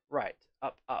go right,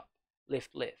 up, up,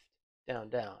 left, left, down,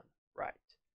 down, right.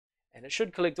 And it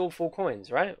should collect all 4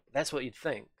 coins, right? That's what you'd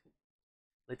think.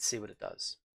 Let's see what it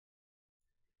does.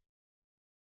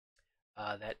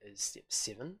 That is step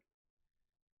 7.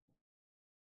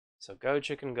 So go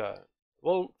chicken go.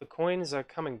 Well, the coins are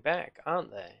coming back,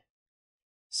 aren't they?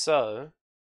 So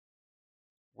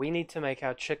we need to make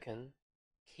our chicken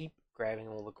keep grabbing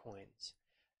all the coins.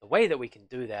 The way that we can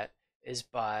do that is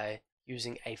by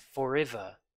using a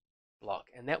forever block,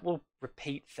 and that will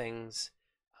repeat things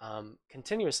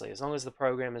continuously as long as the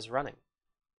program is running.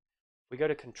 We go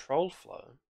to control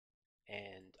flow,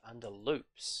 and under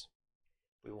loops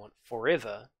we want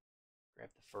forever. Grab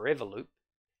the forever loop,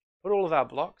 put all of our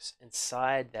blocks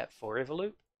inside that forever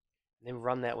loop, and then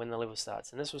run that when the level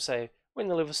starts. And this will say when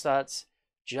the level starts,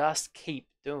 just keep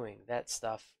doing that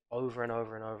stuff over and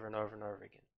over and over and over and over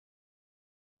again.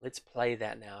 Let's play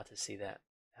that now to see that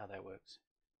how that works.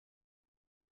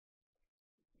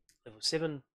 Level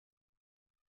 7.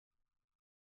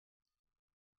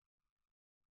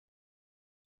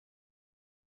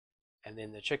 And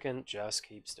then the chicken just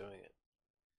keeps doing it.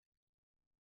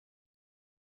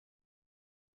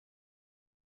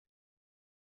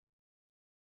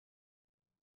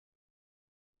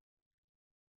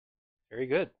 Very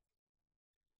good.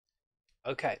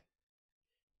 Okay.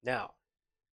 Now,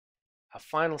 our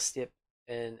final step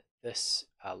in this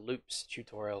loops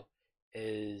tutorial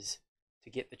is to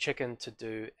get the chicken to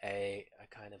do a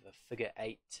kind of a figure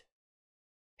 8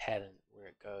 pattern where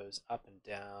it goes up and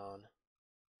down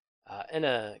in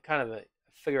a kind of a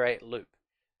figure 8 loop.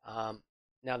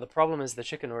 Now the problem is the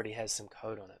chicken already has some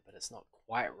code on it, but it's not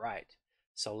quite right.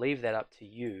 So I'll leave that up to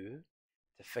you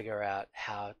to figure out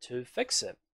how to fix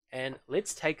it. And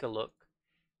let's take a look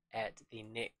at the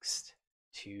next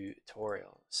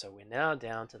tutorial. So we're now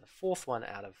down to the 4th one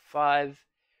out of 5.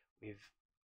 We're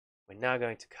now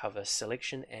going to cover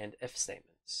selection and if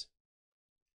statements.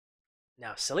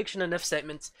 Now, selection and if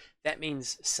statements, that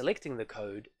means selecting the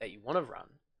code that you want to run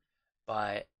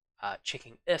by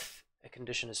checking if a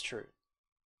condition is true.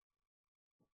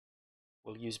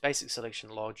 We'll use basic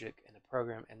selection logic in a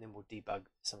program, and then we'll debug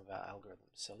some of our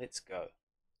algorithms. So let's go.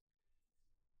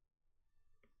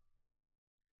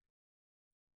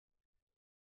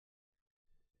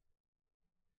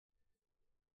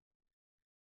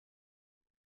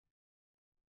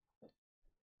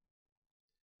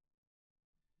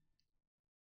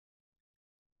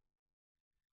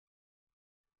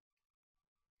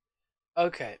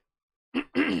 Okay,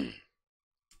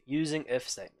 using if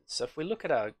statements. So if we look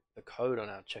at the code on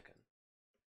our chicken,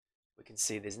 we can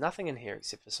see there's nothing in here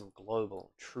except for some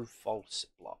global true-false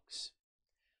blocks.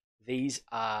 These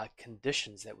are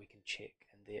conditions that we can check,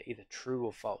 and they're either true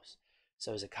or false.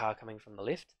 So is a car coming from the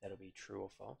left? That'll be true or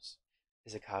false.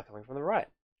 Is a car coming from the right?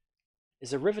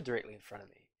 Is a river directly in front of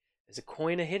me? Is a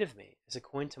coin ahead of me? Is a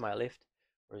coin to my left,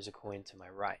 or is a coin to my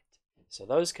right? So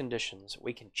those conditions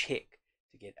we can check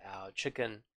to get our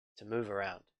chicken to move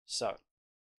around. So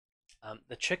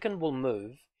the chicken will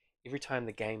move every time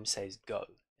the game says go,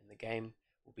 and the game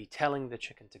will be telling the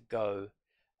chicken to go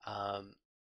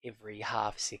every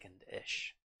half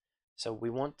second-ish. So we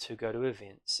want to go to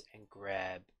events and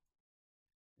grab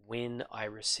when I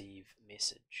receive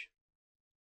message.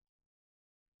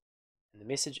 And the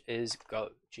message is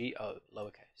go, G-O,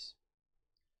 lowercase.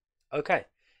 Okay,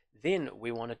 then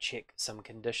we want to check some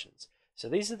conditions. So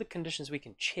these are the conditions we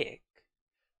can check.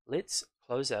 Let's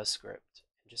close our script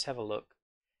and just have a look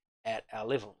at our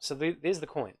level. So there's the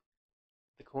coin.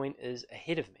 The coin is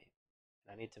ahead of me.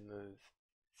 I need to move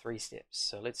 3 steps.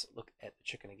 So let's look at the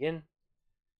chicken again.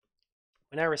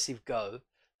 When I receive go,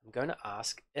 I'm going to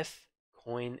ask if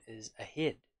coin is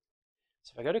ahead.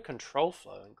 So if I go to control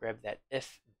flow and grab that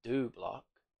if do block,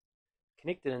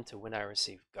 connect it into when I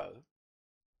receive go,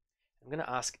 I'm going to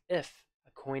ask if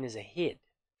a coin is ahead.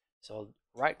 So I'll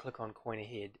right click on coin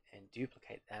ahead and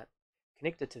duplicate that,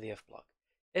 connect it to the if block.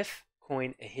 If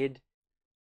coin ahead,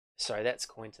 sorry, that's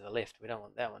coin to the left. We don't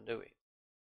want that one, do we?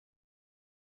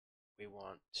 We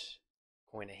want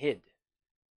coin ahead.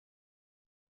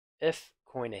 If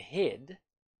coin ahead,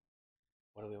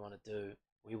 what do we want to do?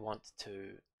 We want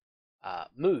to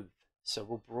move So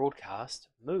we'll broadcast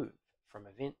move from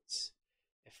events.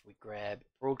 If we grab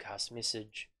broadcast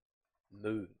message,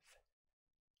 move.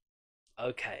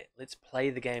 Okay, let's play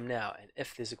the game now, and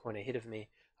if there's a coin ahead of me,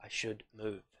 I should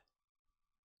move.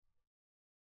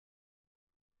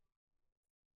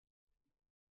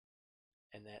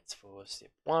 And that's for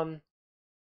step 1.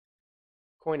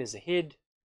 Coin is ahead,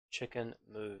 chicken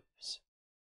moves.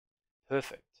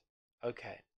 Perfect.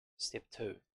 Okay, step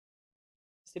 2.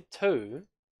 Step 2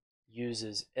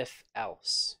 uses if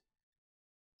else.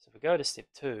 So if we go to step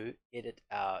 2, edit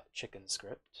our chicken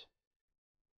script.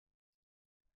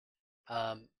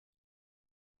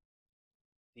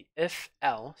 The if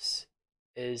else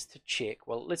is to check,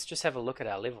 well, let's just have a look at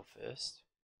our level first.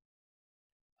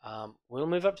 We'll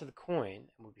move up to the coin and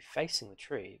we'll be facing the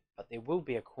tree, but there will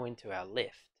be a coin to our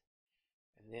left.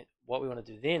 And then what we want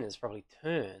to do then is probably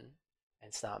turn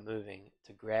and start moving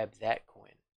to grab that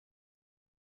coin.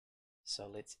 So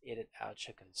let's edit our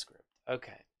chicken script.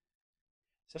 Okay.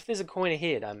 So if there's a coin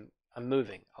ahead, I'm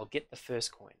moving. I'll get the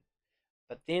first coin.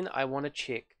 But then I want to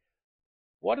check,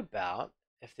 what about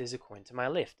if there's a coin to my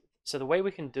left? So the way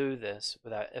we can do this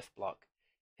with our if block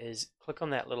is click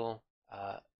on that little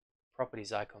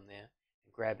properties icon there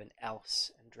and grab an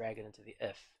else and drag it into the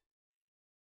if.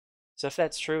 So if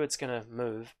that's true, it's going to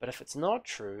move, but if it's not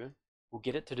true, we'll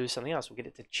get it to do something else. We'll get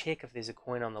it to check if there's a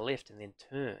coin on the left and then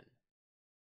turn.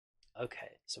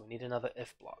 Okay, so we need another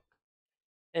if block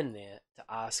in there to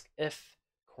ask if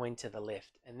coin to the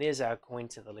left, and there's our coin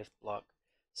to the left block.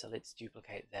 So let's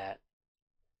duplicate that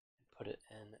and put it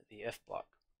in the if block.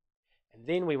 And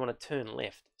then we want to turn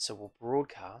left, so we'll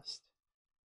broadcast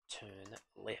turn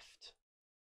left.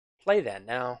 Play that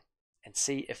now and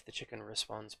see if the chicken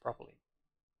responds properly.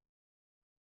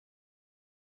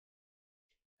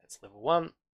 That's level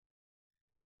 1.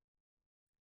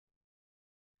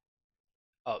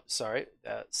 Oh, sorry,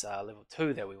 that's level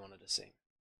 2 that we wanted to see.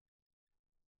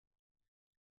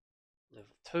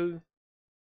 Level 2.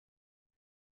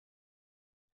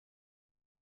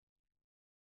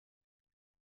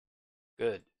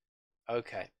 Good.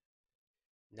 Okay.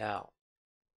 Now,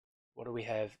 what do we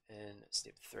have in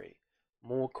step 3?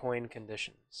 More coin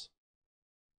conditions.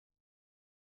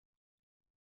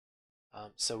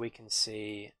 So we can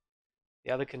see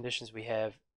the other conditions we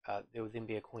have. There will then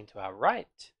be a coin to our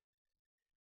right.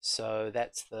 So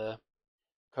that's the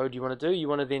code you want to do. You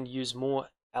want to then use more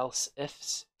else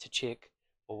ifs to check,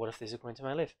 well, what if there's a coin to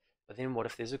my left? But then what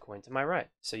if there's a coin to my right?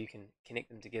 So you can connect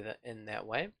them together in that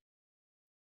way.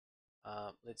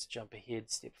 Let's jump ahead.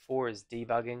 Step 4 is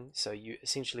debugging. So you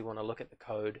essentially want to look at the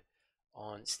code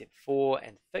on step 4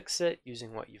 and fix it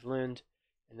using what you've learned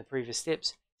in the previous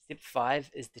steps. Step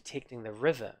 5 is detecting the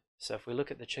river. So if we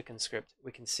look at the chicken script,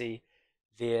 we can see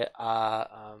there are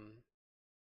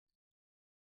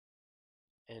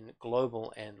in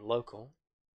global and local,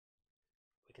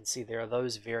 we can see there are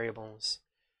those variables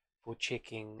for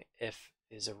checking if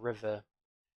there's a river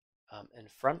in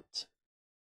front.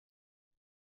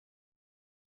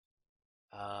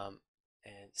 And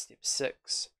step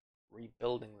 6,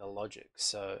 rebuilding the logic.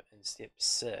 So in step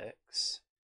 6,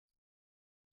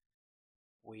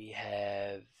 we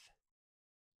have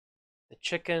the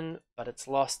chicken, but it's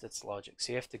lost its logic.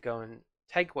 So you have to go and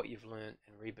take what you've learned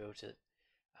and rebuild it.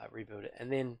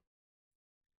 And then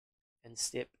in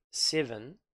step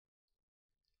 7,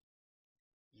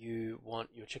 you want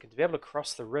your chicken to be able to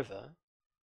cross the river,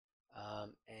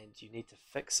 and you need to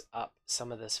fix up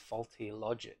some of this faulty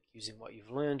logic using what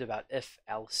you've learned about if,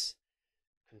 else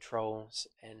controls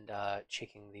and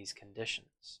checking these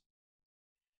conditions.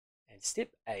 And step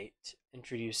 8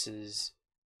 introduces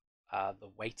the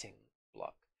waiting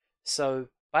block. So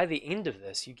by the end of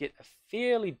this, you get a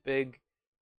fairly big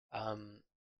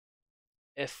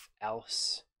if,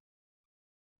 else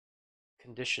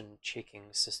condition checking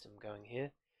system going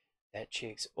here. That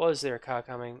checks, was there a car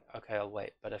coming? Okay, I'll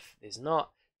wait. But if there's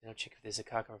not, then I'll check if there's a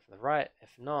car coming from the right.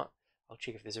 If not, I'll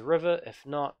check if there's a river. If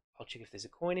not, I'll check if there's a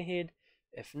coin ahead.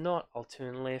 If not, I'll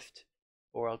turn left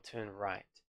or I'll turn right.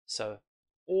 So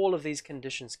all of these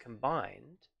conditions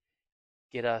combined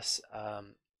get us a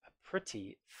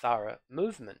pretty thorough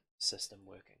movement system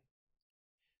working.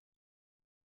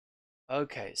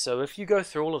 Okay, so if you go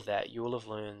through all of that, you will have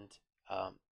learned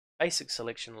basic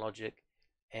selection logic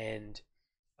and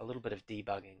a little bit of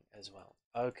debugging as well.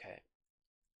 Okay,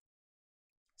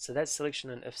 so that's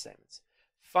selection and if statements.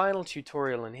 Final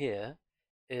tutorial in here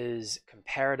is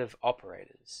comparative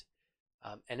operators,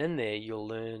 and in there you'll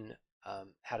learn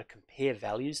how to compare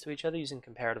values to each other using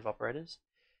comparative operators,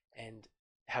 and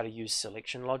how to use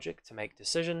selection logic to make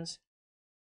decisions,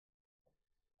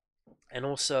 and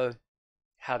also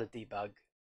how to debug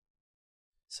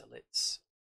So let's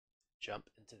jump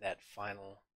into that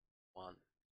final one.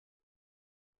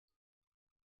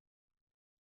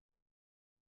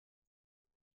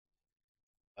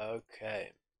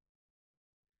 Okay.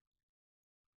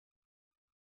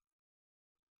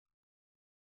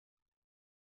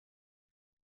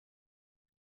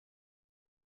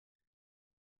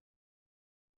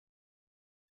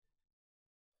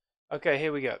 Okay,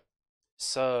 here we go.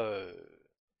 So,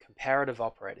 comparative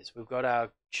operators. We've got our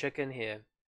chicken here.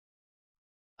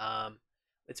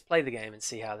 Let's play the game and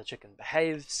see how the chicken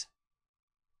behaves.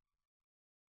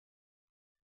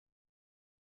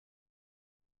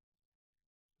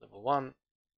 Level 1.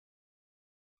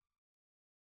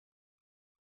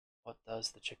 What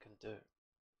does the chicken do?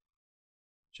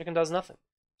 Chicken does nothing.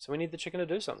 So we need the chicken to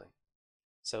do something.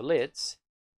 So let's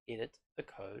edit the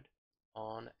code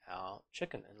on our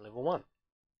chicken in level 1.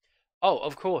 Oh,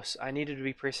 of course, I needed to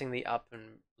be pressing the up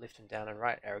and left and down and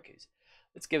right arrow keys.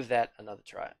 Let's give that another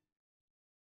try.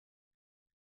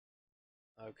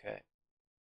 Okay.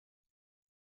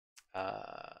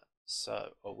 Oh,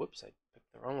 whoops, I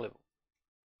picked the wrong level.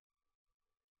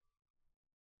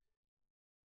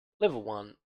 Level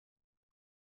 1.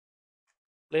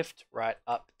 Left, right,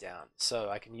 up, down. So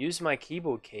I can use my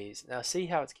keyboard keys. Now see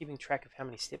how it's keeping track of how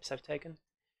many steps I've taken?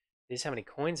 There's how many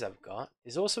coins I've got.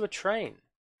 There's also a train.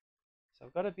 So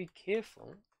I've got to be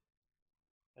careful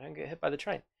I don't get hit by the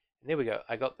train. And there we go,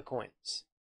 I got the coins.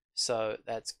 So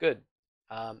that's good.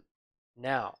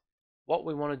 Now, what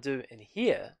we want to do in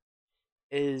here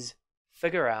is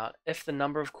figure out if the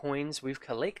number of coins we've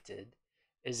collected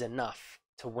is enough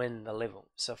to win the level.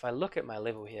 So if I look at my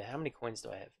level here, how many coins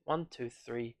do I have? 1, 2,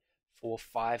 3, 4,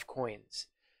 5 coins.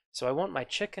 So I want my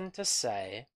chicken to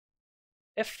say,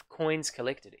 if coins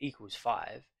collected equals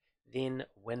 5, then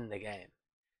win the game.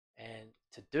 And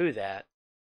to do that,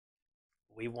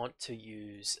 we want to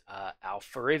use our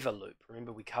forever loop.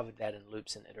 Remember, we covered that in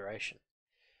loops and iteration.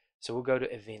 So we'll go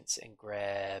to events and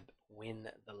grab when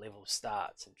the level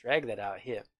starts and drag that out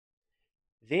here.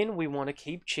 Then we want to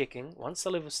keep checking. Once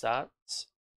the level starts,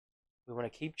 we want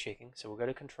to keep checking. So we'll go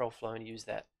to control flow and use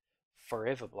that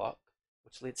forever block,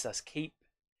 which lets us keep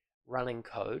running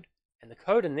code. And the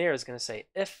code in there is going to say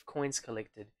if coins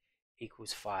collected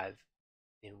equals 5,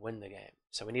 then win the game.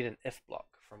 So we need an if block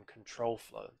from control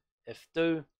flow. If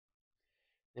do,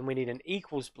 then we need an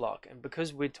equals block. And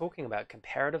because we're talking about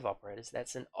comparative operators,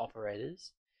 that's in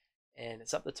operators. And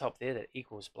it's up the top there, that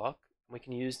equals block. We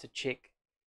can use to check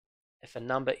if a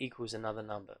number equals another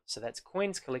number. So that's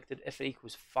coins collected if it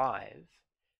equals 5.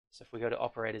 So if we go to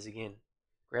operators again,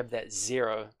 grab that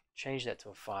 0, change that to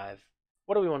a 5.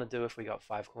 What do we want to do if we got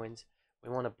 5 coins? We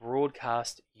want to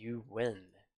broadcast you win,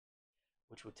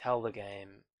 which will tell the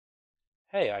game,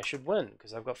 hey, I should win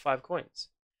because I've got 5 coins.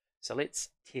 So let's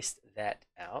test that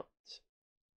out.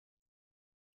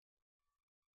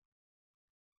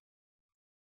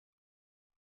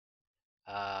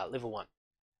 Level 1.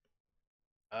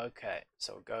 Okay,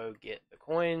 so go get the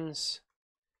coins.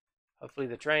 Hopefully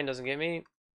the train doesn't get me.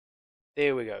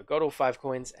 There we go. Got all 5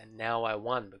 coins, and now I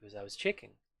won because I was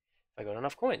checking if I got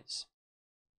enough coins.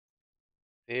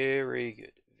 Very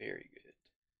good, very good.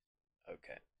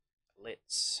 Okay,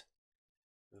 let's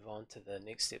move on to the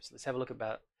next steps. Let's have a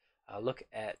look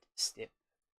at step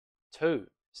 2.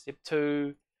 Step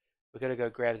 2, we're going to go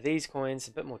grab these coins,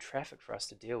 a bit more traffic for us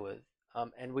to deal with.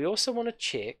 And we also want to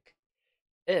check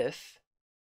if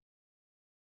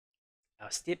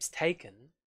our steps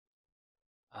taken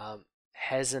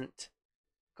hasn't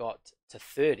got to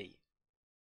 30.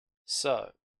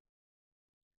 So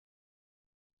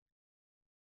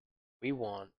we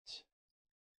want,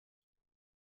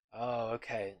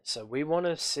 okay, so we want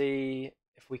to see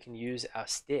if we can use our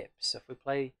steps. So if we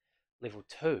play level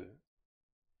 2,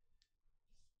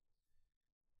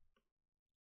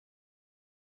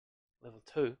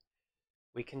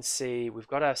 we can see we've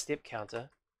got our step counter.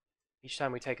 Each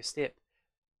time we take a step,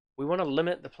 we want to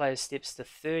limit the player's steps to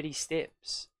 30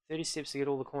 steps. 30 steps to get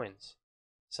all the coins.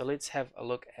 So let's have a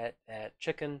look at that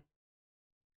chicken.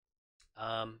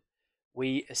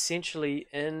 We essentially,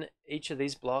 in each of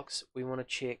these blocks, we want to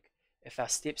check if our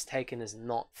steps taken is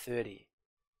not 30.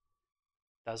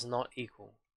 Does not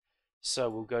equal. So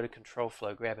we'll go to control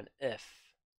flow, grab an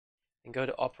if, and go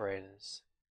to operators,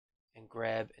 and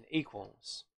grab an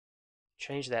equals.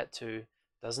 Change that to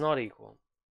does not equal.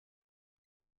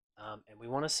 And we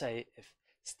want to say if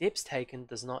steps taken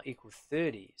does not equal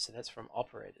 30, so that's from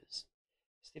operators.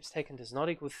 Steps taken does not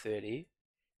equal 30,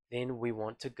 then we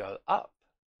want to go up.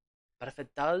 But if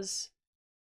it does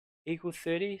equal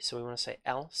 30, so we want to say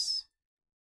else.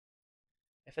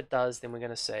 If it does, then we're going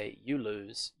to say you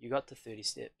lose, you got to 30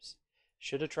 steps.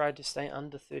 Should have tried to stay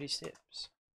under 30 steps.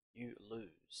 You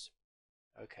lose.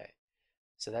 Okay,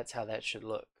 so that's how that should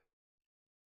look.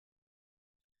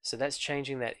 So that's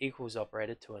changing that equals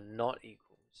operator to a not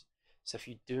equals. So if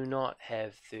you do not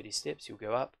have 30 steps, you'll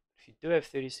go up. If you do have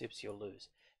 30 steps, you'll lose.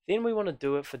 Then we want to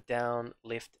do it for down,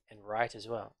 left, and right as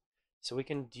well. So we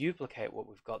can duplicate what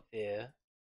we've got there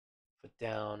for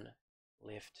down,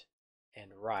 left,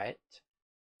 and right.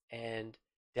 And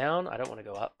down, I don't want to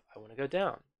go up, I want to go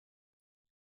down.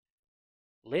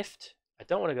 Left, I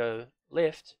don't want to go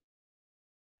left.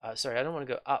 Sorry, I don't want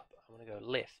to go up, I want to go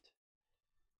left.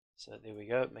 So there we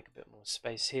go, make a bit more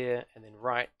space here. And then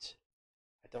right,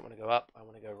 I don't want to go up, I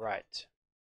want to go right.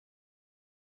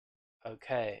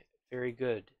 Okay, very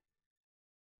good.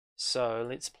 So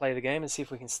let's play the game and see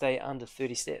if we can stay under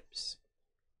 30 steps.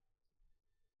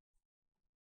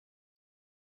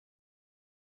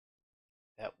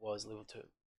 That was level 2.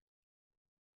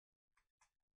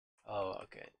 Oh,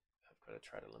 okay. I've got to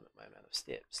try to limit my amount of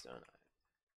steps, don't I?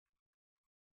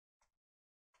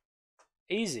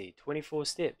 Easy, 24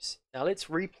 steps. Now let's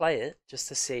replay it just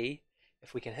to see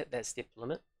if we can hit that step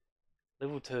limit.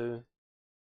 Level 2.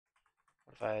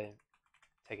 What if I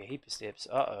take a heap of steps?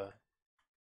 Uh-oh.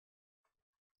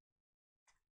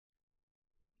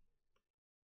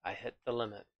 I hit the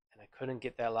limit and I couldn't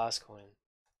get that last coin.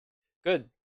 Good.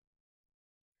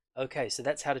 Okay, so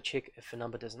that's how to check if a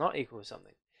number does not equal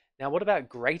something. Now what about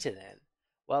greater than?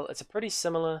 Well, it's a pretty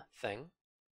similar thing.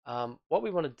 What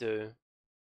we want to do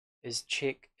is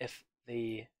check if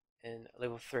in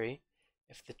level 3,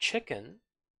 if the chicken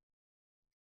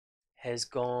has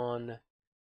gone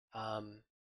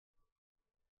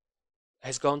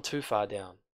too far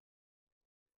down.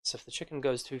 So if the chicken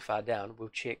goes too far down, we'll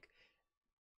check,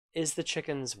 is the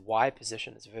chicken's Y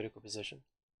position, its vertical position,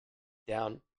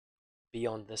 down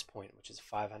beyond this point, which is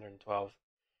 512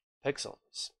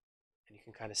 pixels. And you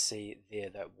can kind of see there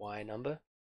that Y number,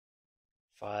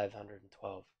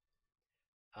 512.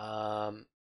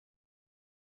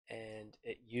 And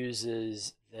it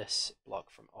uses this block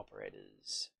from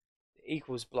operators, the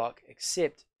equals block,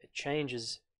 except it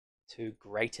changes to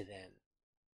greater than.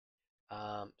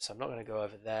 So I'm not going to go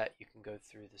over that. You can go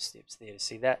through the steps there to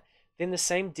see that. Then the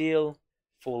same deal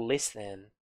for less than.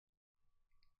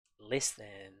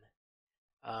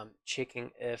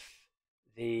 Checking if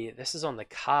this is on the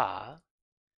car,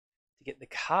 to get the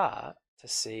car to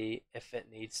see if it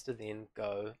needs to then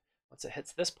go, once it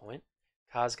hits this point,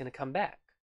 car's going to come back.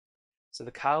 So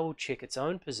the car will check its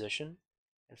own position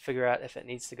and figure out if it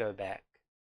needs to go back.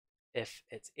 If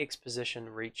its X position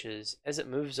reaches, as it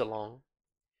moves along,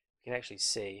 you can actually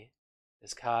see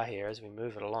this car here, as we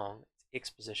move it along, its X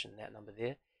position, that number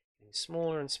there, getting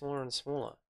smaller and smaller and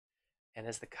smaller. And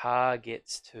as the car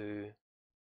gets to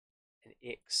an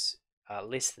X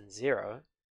less than 0,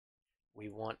 we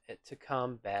want it to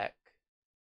come back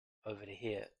over to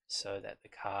here so that the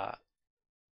car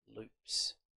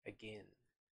loops again.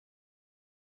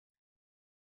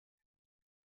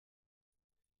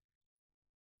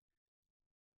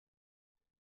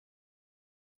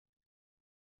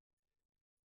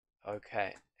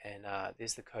 Okay, and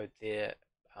there's the code there.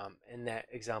 In that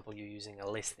example, you're using a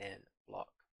less than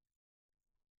block.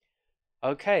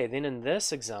 Okay, then in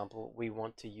this example, we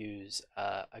want to use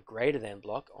a greater than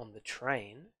block on the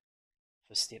train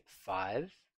for step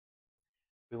 5.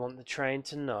 We want the train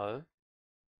to know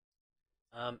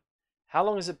how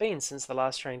long has it been since the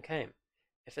last train came.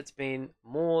 If it's been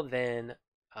more than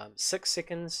 6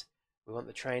 seconds, we want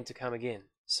the train to come again.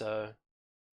 So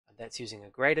that's using a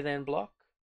greater than block.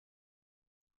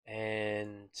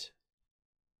 And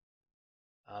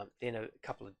then a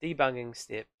couple of debugging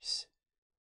steps,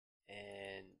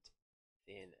 and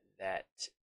then that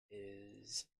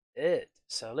is it.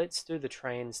 So let's do the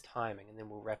train's timing, and then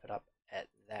we'll wrap it up at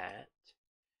that.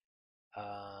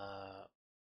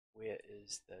 Where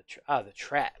is the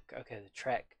track? Okay, the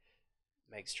track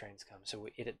makes trains come. So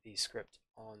we edit the script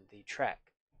on the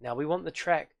track. Now we want the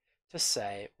track to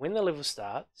say when the level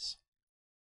starts,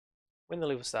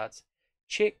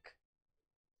 check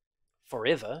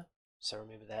forever. So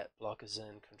remember that block is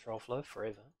in control flow,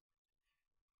 forever.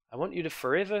 I want you to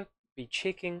forever be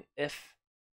checking if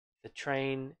the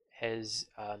train has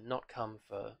not come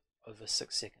for over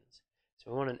 6 seconds.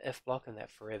 So we want an if block in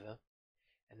that forever.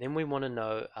 And then we want to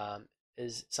know,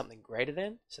 is something greater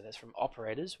than? So that's from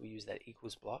operators, we use that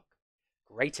equals block.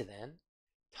 Greater than,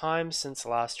 time since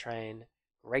last train,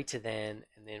 greater than,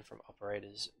 and then from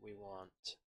operators we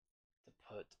want to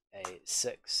put a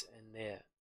 6 in there.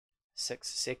 6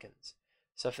 seconds.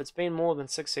 So if it's been more than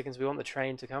 6 seconds, we want the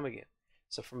train to come again.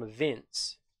 So from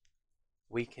events,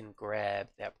 we can grab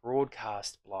that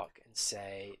broadcast block and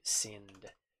say send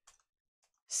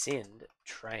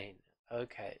train.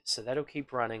 Okay, so that'll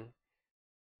keep running,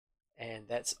 and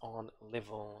that's on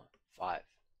level 5.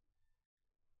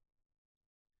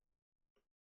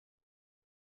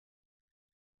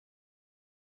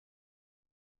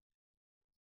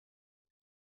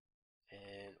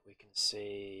 And we can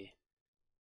see,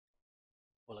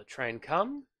 will a train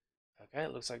come? Okay,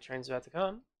 it looks like train's about to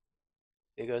come.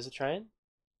 There goes the train.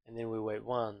 And then we wait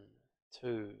 1,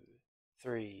 2,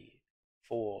 3,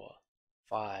 4,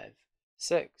 5,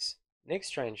 6.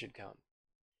 Next train should come.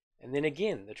 And then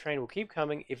again, the train will keep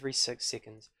coming every 6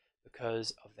 seconds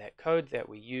because of that code that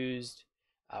we used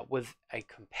with a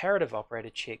comparative operator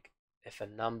check if a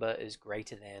number is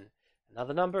greater than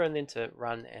another number, and then to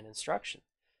run an instruction.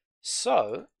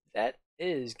 So that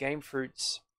is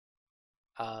Gamefroot's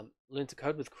Learn to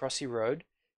Code with Crossy Road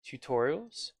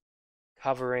tutorials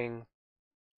covering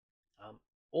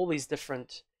all these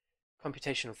different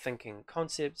computational thinking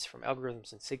concepts, from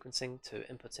algorithms and sequencing to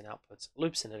inputs and outputs,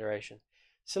 loops and iteration,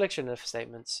 selection if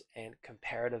statements, and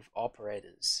comparative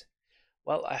operators.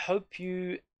 Well, I hope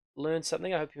you learned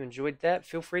something. I hope you enjoyed that.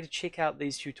 Feel free to check out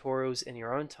these tutorials in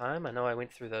your own time. I know I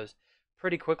went through those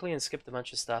pretty quickly and skipped a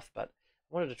bunch of stuff, but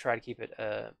I wanted to try to keep it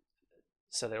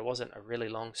so that it wasn't a really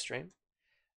long stream.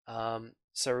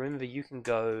 So remember, you can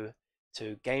go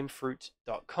to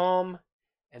gamefroot.com,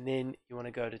 and then you want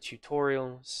to go to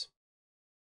tutorials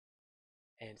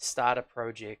and starter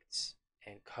projects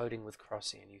and coding with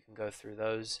Crossy, and you can go through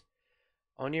those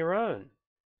on your own.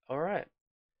 All right.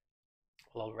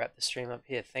 Well, I'll wrap the stream up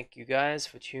here. Thank you guys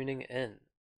for tuning in.